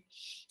we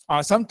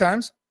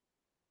sometimes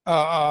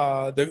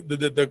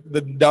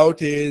the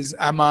doubt is,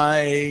 am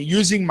I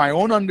using my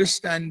own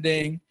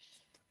understanding,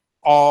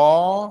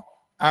 or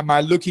am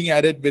I looking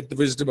at it with the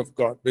wisdom of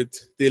God, with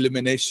the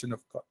illumination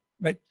of God,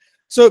 right?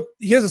 So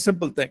here's a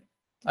simple thing,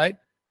 right,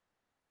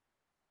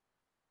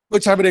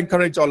 which I would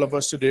encourage all of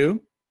us to do,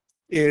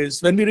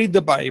 is when we read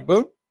the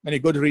Bible, when you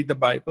go to read the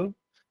Bible,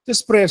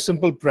 just pray a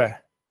simple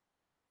prayer.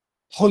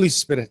 Holy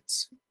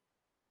Spirit,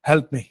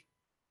 help me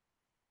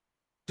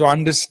to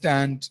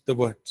understand the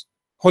word.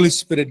 Holy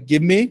Spirit,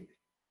 give me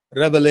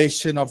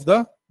revelation of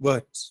the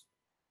words.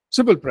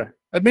 Simple prayer.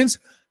 That means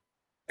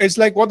it's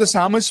like what the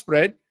psalmist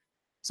prayed.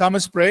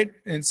 Psalmist prayed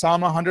in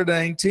Psalm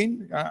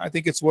 119, I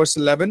think it's verse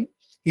 11.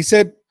 He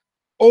said,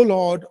 "O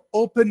Lord,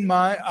 open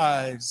my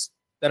eyes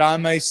that I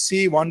may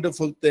see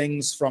wonderful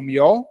things from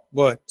your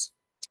words."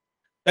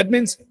 That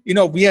means,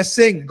 we are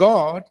saying,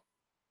 God,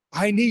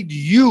 I need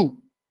you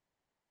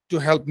to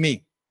help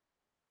me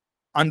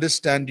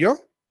understand your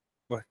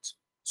words.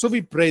 So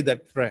we pray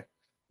that prayer.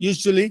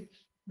 Usually,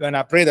 when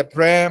I pray the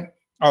prayer,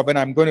 or when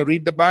I'm going to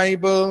read the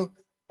Bible,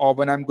 or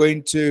when I'm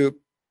going to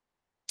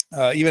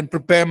even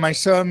prepare my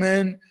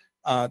sermon,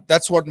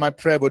 that's what my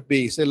prayer would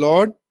be. Say,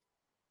 Lord,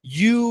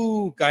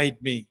 you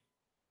guide me.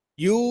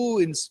 You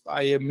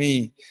inspire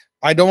me.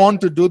 I don't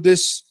want to do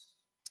this.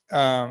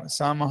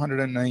 Psalm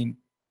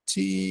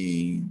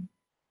 119,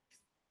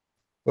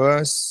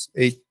 verse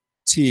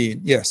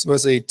 18. Yes,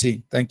 verse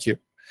 18. Thank you.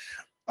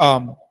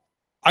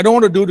 I don't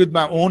want to do it with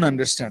my own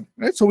understanding.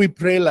 Right? So we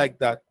pray like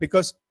that,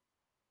 because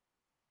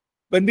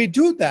when we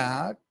do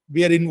that,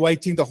 we are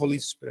inviting the Holy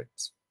Spirit.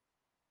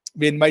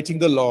 We're inviting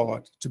the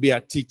Lord to be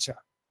our teacher.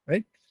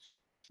 Right?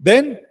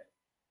 Then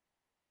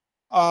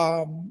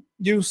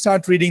you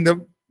start reading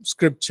the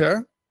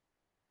scripture.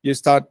 You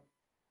start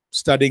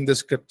studying the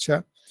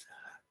scripture.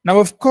 Now,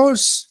 of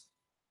course,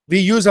 we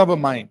use our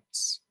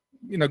minds.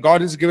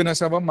 God has given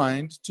us our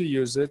mind to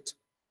use it.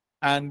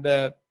 And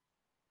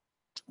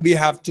we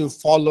have to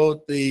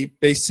follow the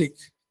basic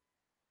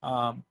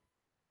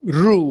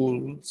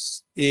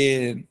rules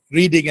in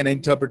reading and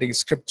interpreting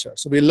scripture.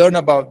 So we learn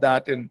about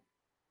that in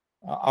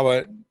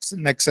our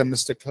next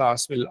semester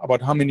class,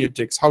 about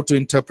hermeneutics, how to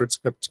interpret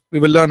scripture. We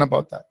will learn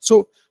about that.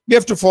 So we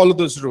have to follow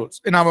those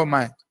rules in our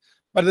mind.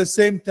 But at the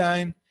same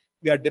time,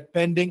 we are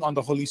depending on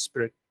the Holy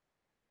Spirit.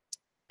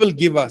 He will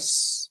give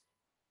us.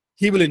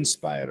 He will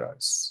inspire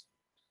us.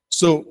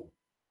 So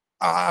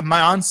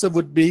my answer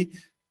would be,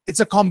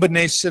 it's a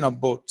combination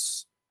of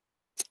both.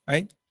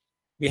 Right?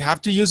 We have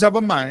to use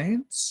our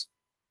minds,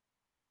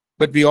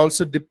 but we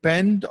also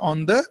depend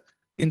on the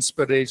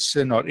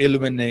inspiration or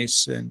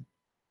illumination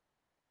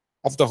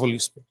of the Holy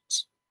Spirit.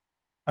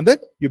 And then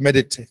you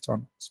meditate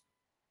on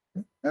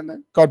it. And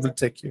then God will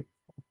take you.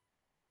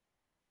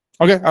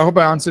 Okay, I hope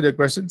I answered your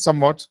question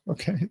somewhat.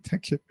 Okay,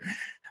 thank you.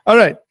 All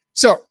right,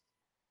 so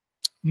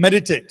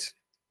meditate.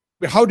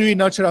 How do we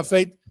nurture our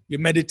faith? You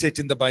meditate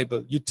in the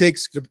Bible. You take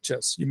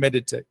scriptures, you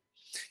meditate.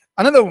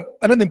 Another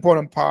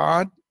important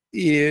part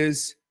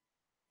is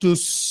to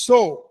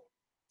sow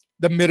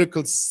the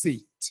miracle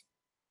seed.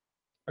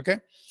 Okay?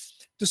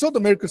 To sow the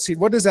miracle seed,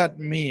 what does that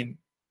mean?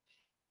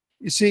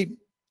 You see,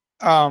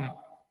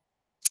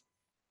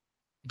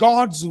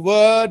 God's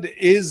word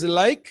is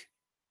like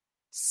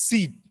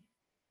seed.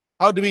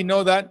 How do we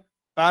know that?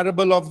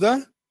 Parable of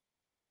the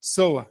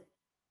sower.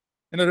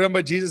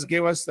 Remember Jesus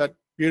gave us that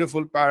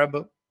beautiful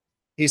parable.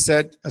 He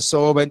said, a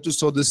sower went to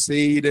sow the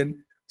seed, and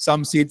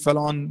some seed fell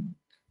on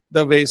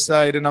the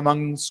wayside and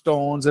among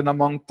stones and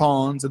among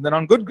thorns and then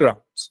on good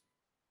grounds.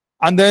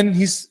 And then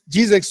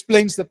Jesus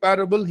explains the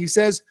parable. He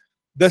says,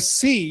 the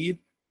seed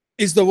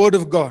is the word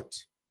of God.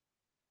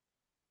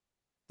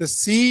 The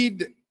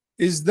seed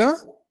is the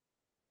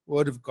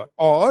word of God.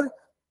 Or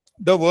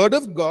the word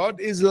of God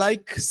is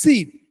like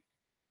seed.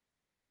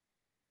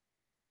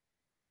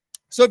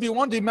 So if you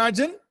want to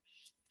imagine,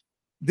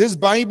 this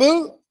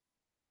Bible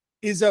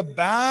is a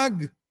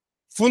bag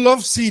full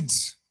of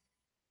seeds.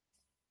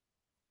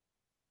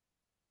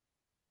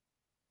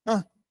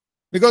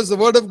 Because the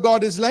word of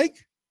God is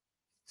like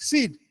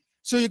seed.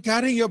 So you're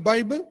carrying your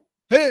Bible.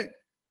 Hey,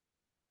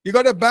 you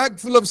got a bag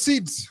full of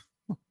seeds.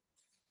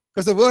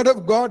 Because the word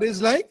of God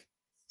is like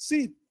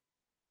seed.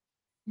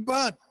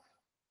 But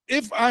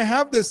if I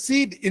have the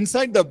seed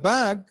inside the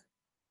bag,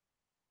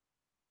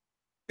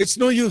 it's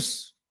no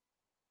use.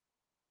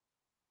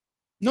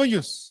 No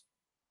use.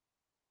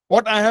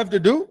 What I have to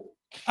do,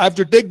 I have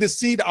to take the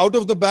seed out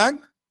of the bag.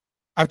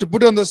 I have to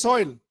put it on the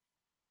soil.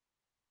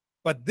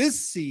 But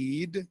this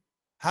seed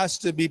has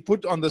to be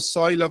put on the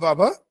soil of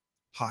our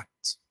heart.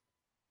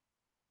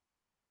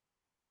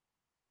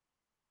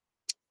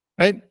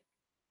 Right?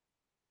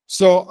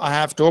 So I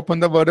have to open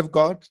the word of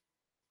God.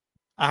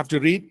 I have to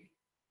read.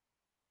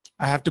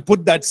 I have to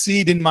put that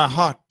seed in my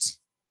heart.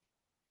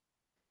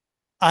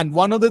 And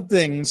one of the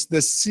things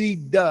the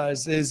seed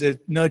does is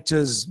it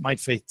nurtures my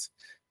faith.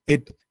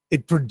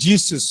 It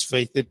produces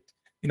faith.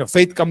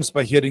 Faith comes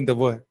by hearing the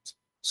word.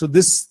 So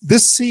this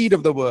seed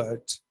of the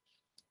word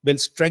will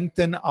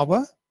strengthen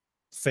our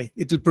faith.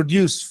 It will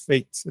produce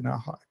faith in our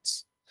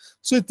hearts.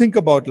 So think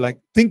about it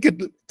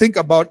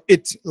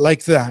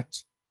like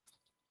that.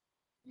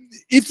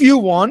 If you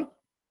want,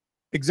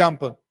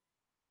 example,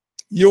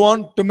 you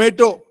want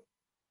tomato,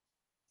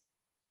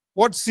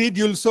 what seed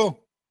you'll sow?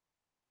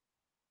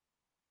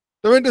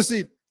 Tomato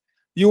seed.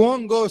 You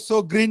won't go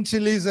sow green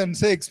chilies and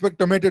say expect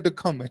tomato to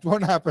come. It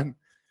won't happen.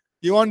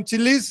 You want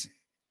chilies?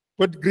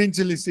 Put green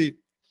chili seed.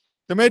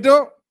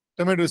 Tomato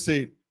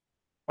seed.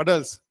 What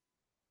else?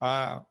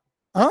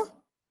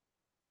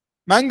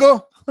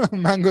 Mango?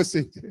 Mango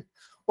seed.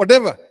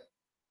 Whatever.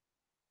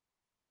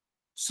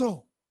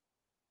 So,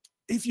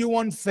 if you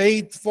want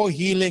faith for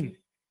healing,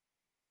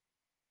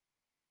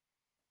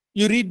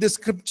 you read the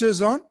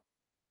scriptures on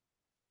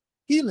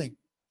healing.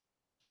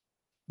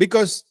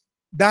 Because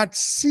that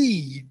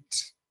seed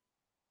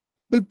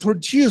will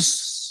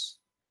produce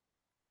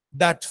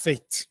that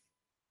faith.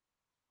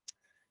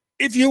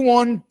 If you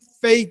want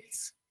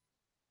faith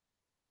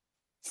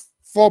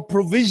for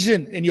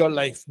provision in your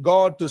life,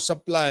 God to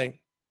supply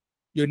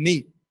your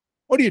need,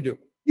 what do?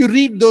 You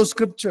read those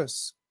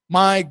scriptures.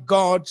 My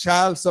God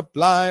shall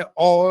supply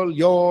all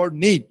your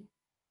need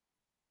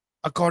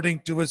according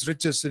to his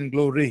riches in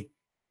glory.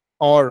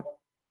 Or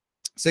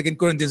 2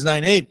 Corinthians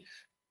 9:8.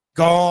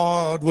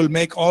 God will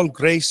make all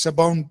grace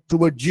abound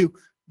toward you,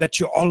 that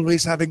you're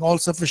always having all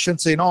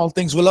sufficiency in all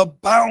things will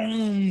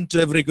abound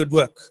to every good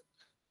work.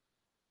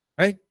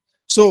 Right?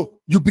 So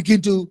you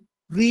begin to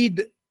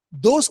read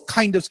those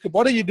kind of scriptures.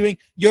 What are you doing?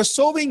 You're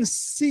sowing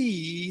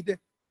seed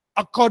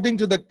according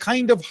to the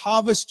kind of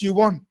harvest you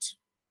want.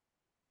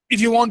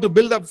 If you want to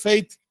build up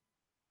faith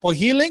for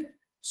healing,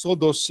 sow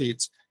those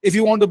seeds. If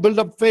you want to build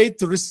up faith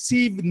to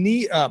receive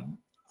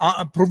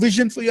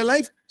provision for your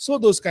life, sow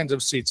those kinds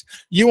of seeds.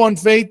 You want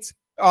faith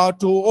to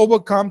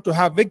overcome, to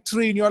have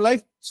victory in your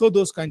life, sow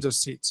those kinds of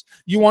seeds.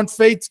 You want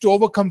faith to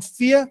overcome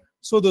fear,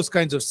 sow those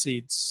kinds of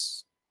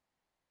seeds.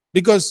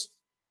 Because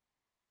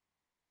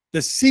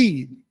the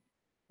seed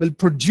will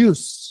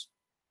produce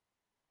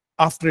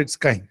after its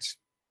kind.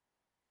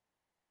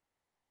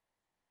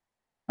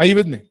 Are you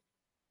with me?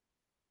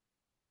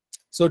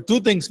 So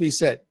 2 things we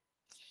said.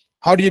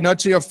 How do you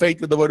nurture your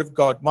faith with the word of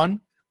God? 1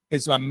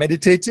 is by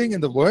meditating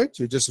in the word.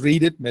 You just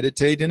read it,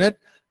 meditate in it.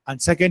 And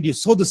 2nd, you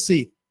sow the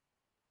seed.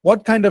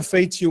 What kind of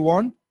faith you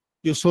want,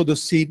 you sow the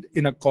seed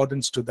in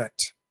accordance to that.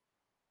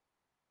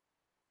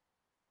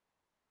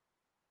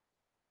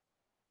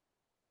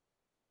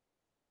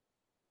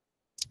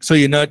 So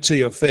you nurture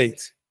your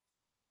faith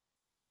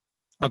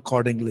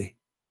accordingly.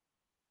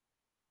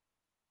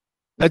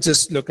 Let's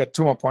just look at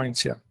 2 more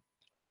points here.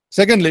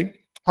 Secondly,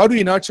 how do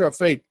we nurture our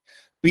faith?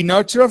 We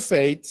nurture our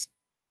faith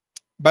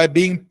by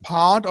being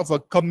part of a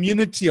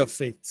community of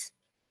faith.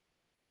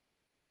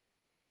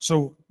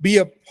 So be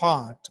a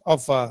part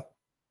of a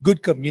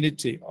good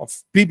community of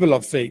people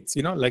of faith,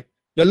 like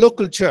your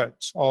local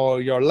church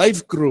or your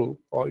life group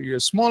or your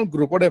small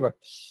group, whatever.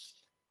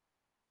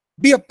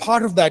 Be a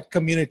part of that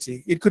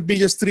community. It could be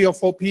just 3 or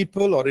 4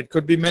 people, or it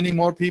could be many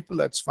more people.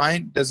 That's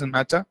fine. Doesn't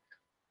matter.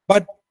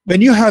 But when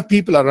you have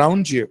people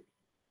around you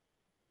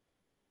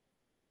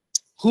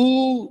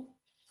who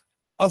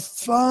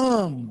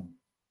affirm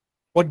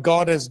what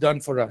God has done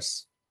for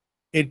us,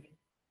 it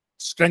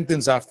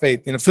strengthens our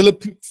faith.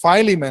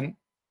 Philemon,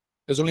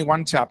 there's only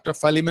one chapter,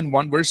 Philemon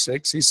 1 verse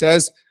 6, he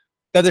says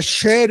that the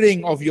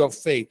sharing of your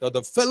faith or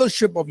the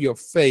fellowship of your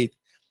faith,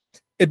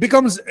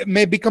 it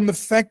may become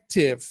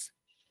effective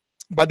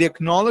by the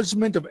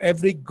acknowledgement of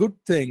every good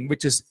thing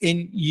which is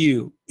in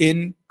you,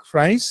 in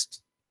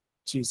Christ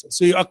Jesus.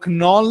 So you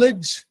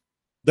acknowledge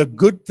the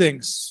good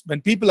things.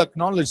 When people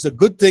acknowledge the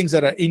good things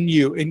that are in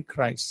you, in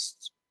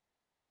Christ,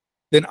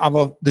 then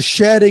the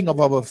sharing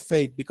of our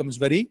faith becomes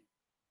very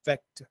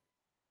effective.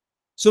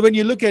 So when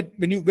you look at,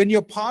 when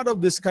you're part of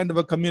this kind of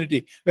a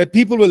community where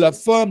people will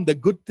affirm the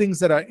good things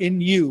that are in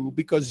you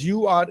because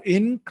you are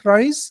in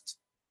Christ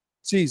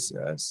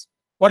Jesus,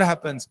 what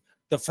happens?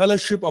 The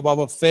fellowship of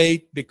our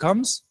faith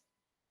becomes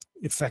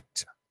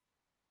effective.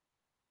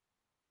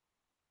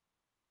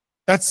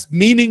 That's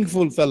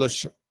meaningful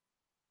fellowship.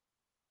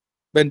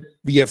 When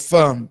we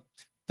affirm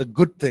the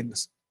good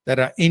things that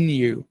are in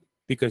you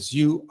because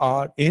you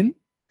are in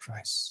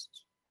Christ.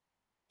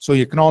 So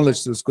you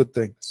acknowledge those good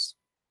things.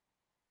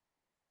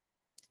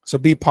 So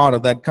be part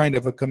of that kind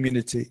of a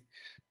community.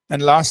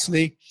 And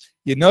lastly,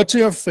 you nurture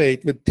your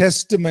faith with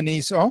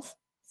testimonies of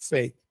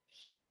faith.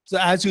 So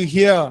as you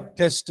hear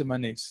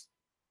testimonies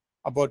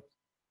about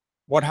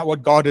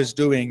what God is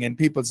doing in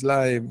people's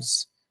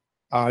lives,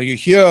 you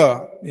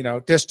hear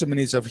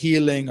testimonies of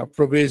healing, of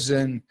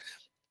provision,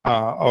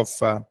 of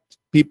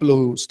people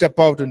who step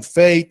out in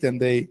faith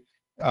and they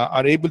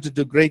are able to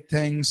do great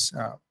things.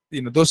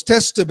 Those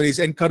testimonies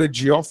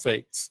encourage your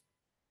faith.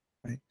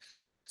 Right?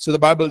 So the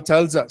Bible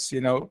tells us,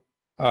 to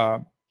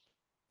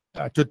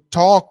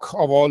talk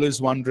of all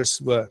his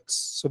wondrous works.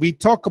 So we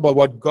talk about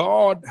what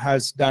God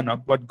has done,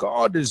 what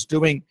God is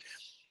doing.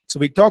 So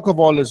we talk of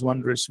all his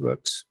wondrous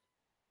works.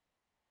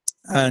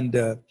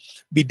 And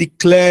we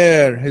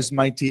declare his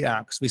mighty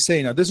acts. We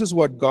say, this is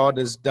what God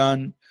has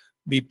done.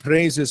 We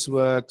praise his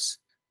works.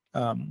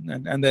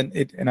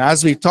 And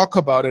as we talk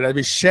about it, as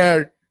we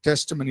share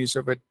testimonies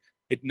of it,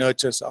 it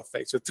nurtures our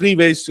faith. So 3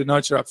 ways to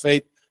nurture our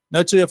faith.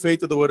 Nurture your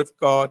faith with the word of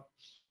God.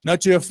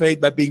 Nurture your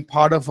faith by being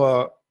part of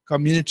a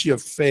community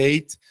of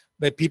faith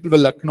where people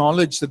will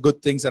acknowledge the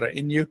good things that are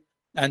in you.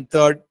 And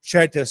third,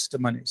 share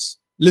testimonies.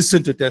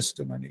 Listen to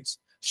testimonies.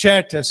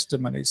 Share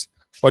testimonies.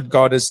 What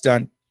God has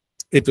done.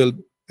 It will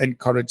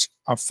encourage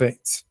our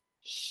faith.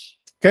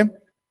 Okay?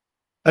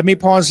 Let me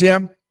pause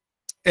here.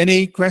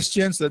 Any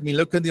questions? Let me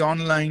look at the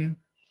online.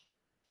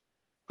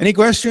 Any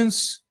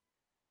questions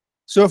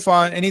so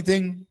far?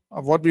 Anything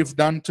of what we've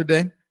done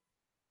today?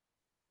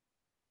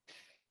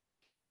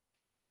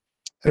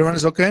 Everyone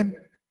is okay?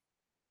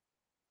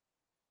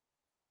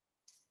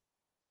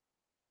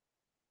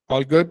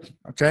 All good?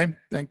 Okay.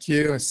 Thank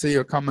you. I see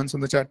your comments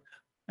on the chat.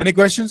 Any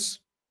questions?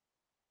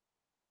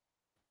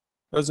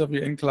 Those of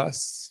you in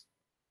class?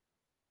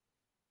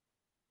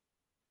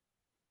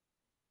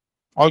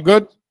 All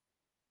good?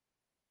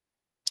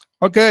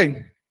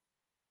 Okay.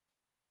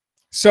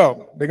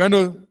 So we're going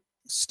to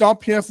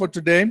stop here for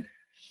today.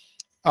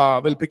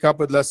 We'll pick up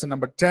with lesson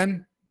number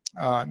 10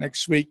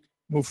 next week,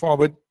 move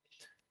forward.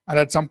 And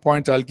at some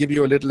point, I'll give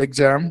you a little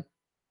exam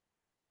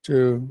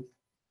to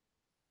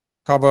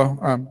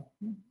cover,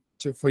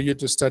 for you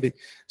to study.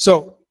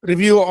 So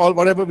review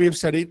whatever we've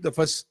studied, the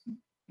first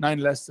 9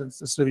 lessons,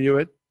 just review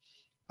it.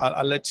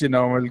 I'll let you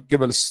know. I'll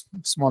give a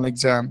small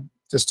exam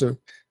just to.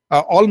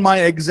 All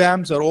my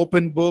exams are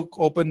open book,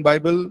 open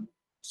Bible,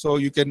 so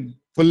you can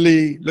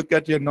fully look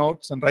at your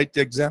notes and write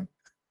the exam.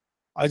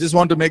 I just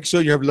want to make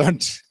sure you have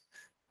learned,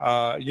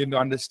 you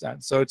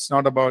understand. So it's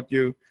not about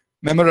you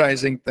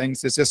memorizing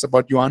things. It's just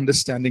about you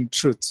understanding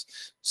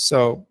truths.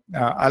 So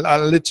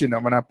I'll let you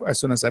know as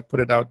soon as I put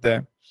it out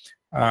there.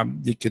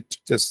 You could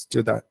just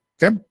do that.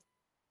 Okay.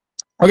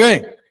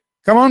 Okay.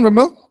 Come on,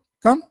 Vimal.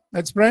 Come.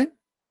 Let's pray.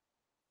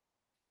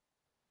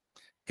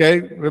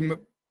 Okay.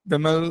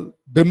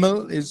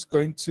 Vimal is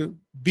going to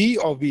V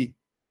or V?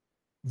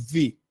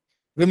 V.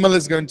 Vimal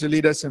is going to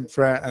lead us in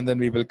prayer and then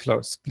we will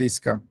close. Please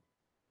come.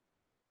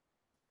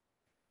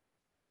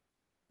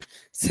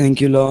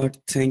 Thank you, Lord.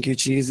 Thank you,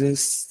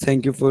 Jesus.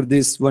 Thank you for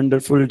this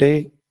wonderful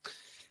day.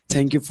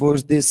 Thank you for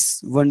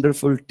this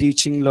wonderful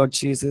teaching, Lord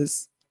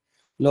Jesus.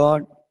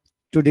 Lord,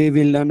 today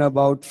we learn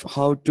about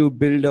how to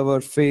build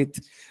our faith.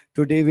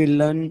 Today we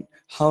learn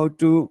how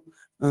to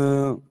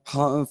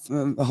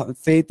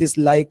faith is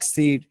like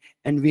seed,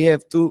 and we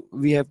have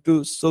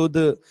to sow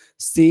the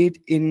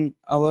seed in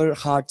our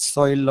heart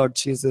soil, Lord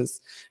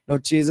Jesus.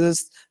 Lord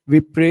Jesus,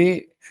 we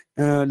pray,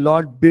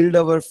 Lord, build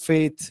our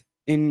faith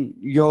in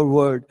your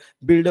word.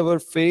 Build our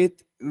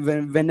faith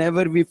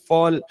whenever we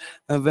fall,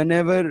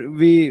 whenever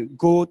we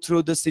go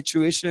through the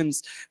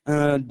situations,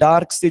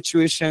 dark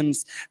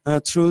situations,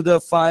 through the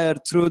fire,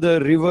 through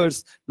the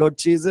rivers, Lord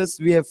Jesus,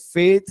 we have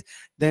faith,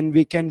 then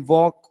we can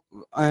walk.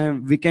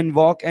 We can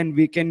walk and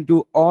we can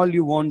do all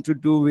you want to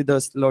do with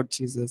us, Lord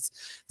Jesus.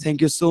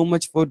 Thank you so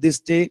much for this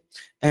day,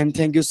 and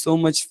thank you so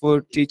much for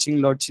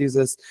teaching, Lord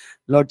Jesus.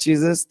 Lord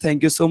Jesus,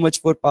 thank you so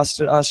much for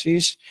Pastor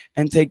Ashish,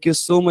 and thank you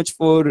so much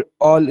for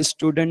all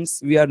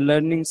students. We are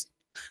learning,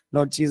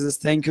 Lord Jesus.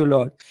 Thank you,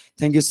 Lord.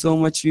 Thank you so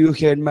much. You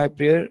heard my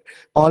prayer.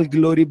 All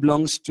glory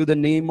belongs to the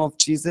name of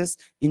Jesus.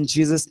 In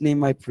Jesus'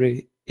 name I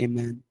pray.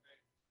 Amen.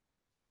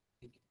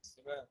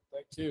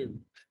 Thank you.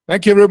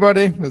 Thank you,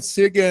 everybody. We'll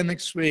see you again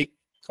next week.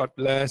 God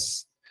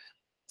bless.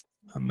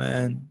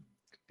 Amen.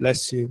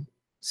 Bless you.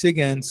 See you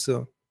again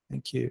soon.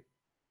 Thank you.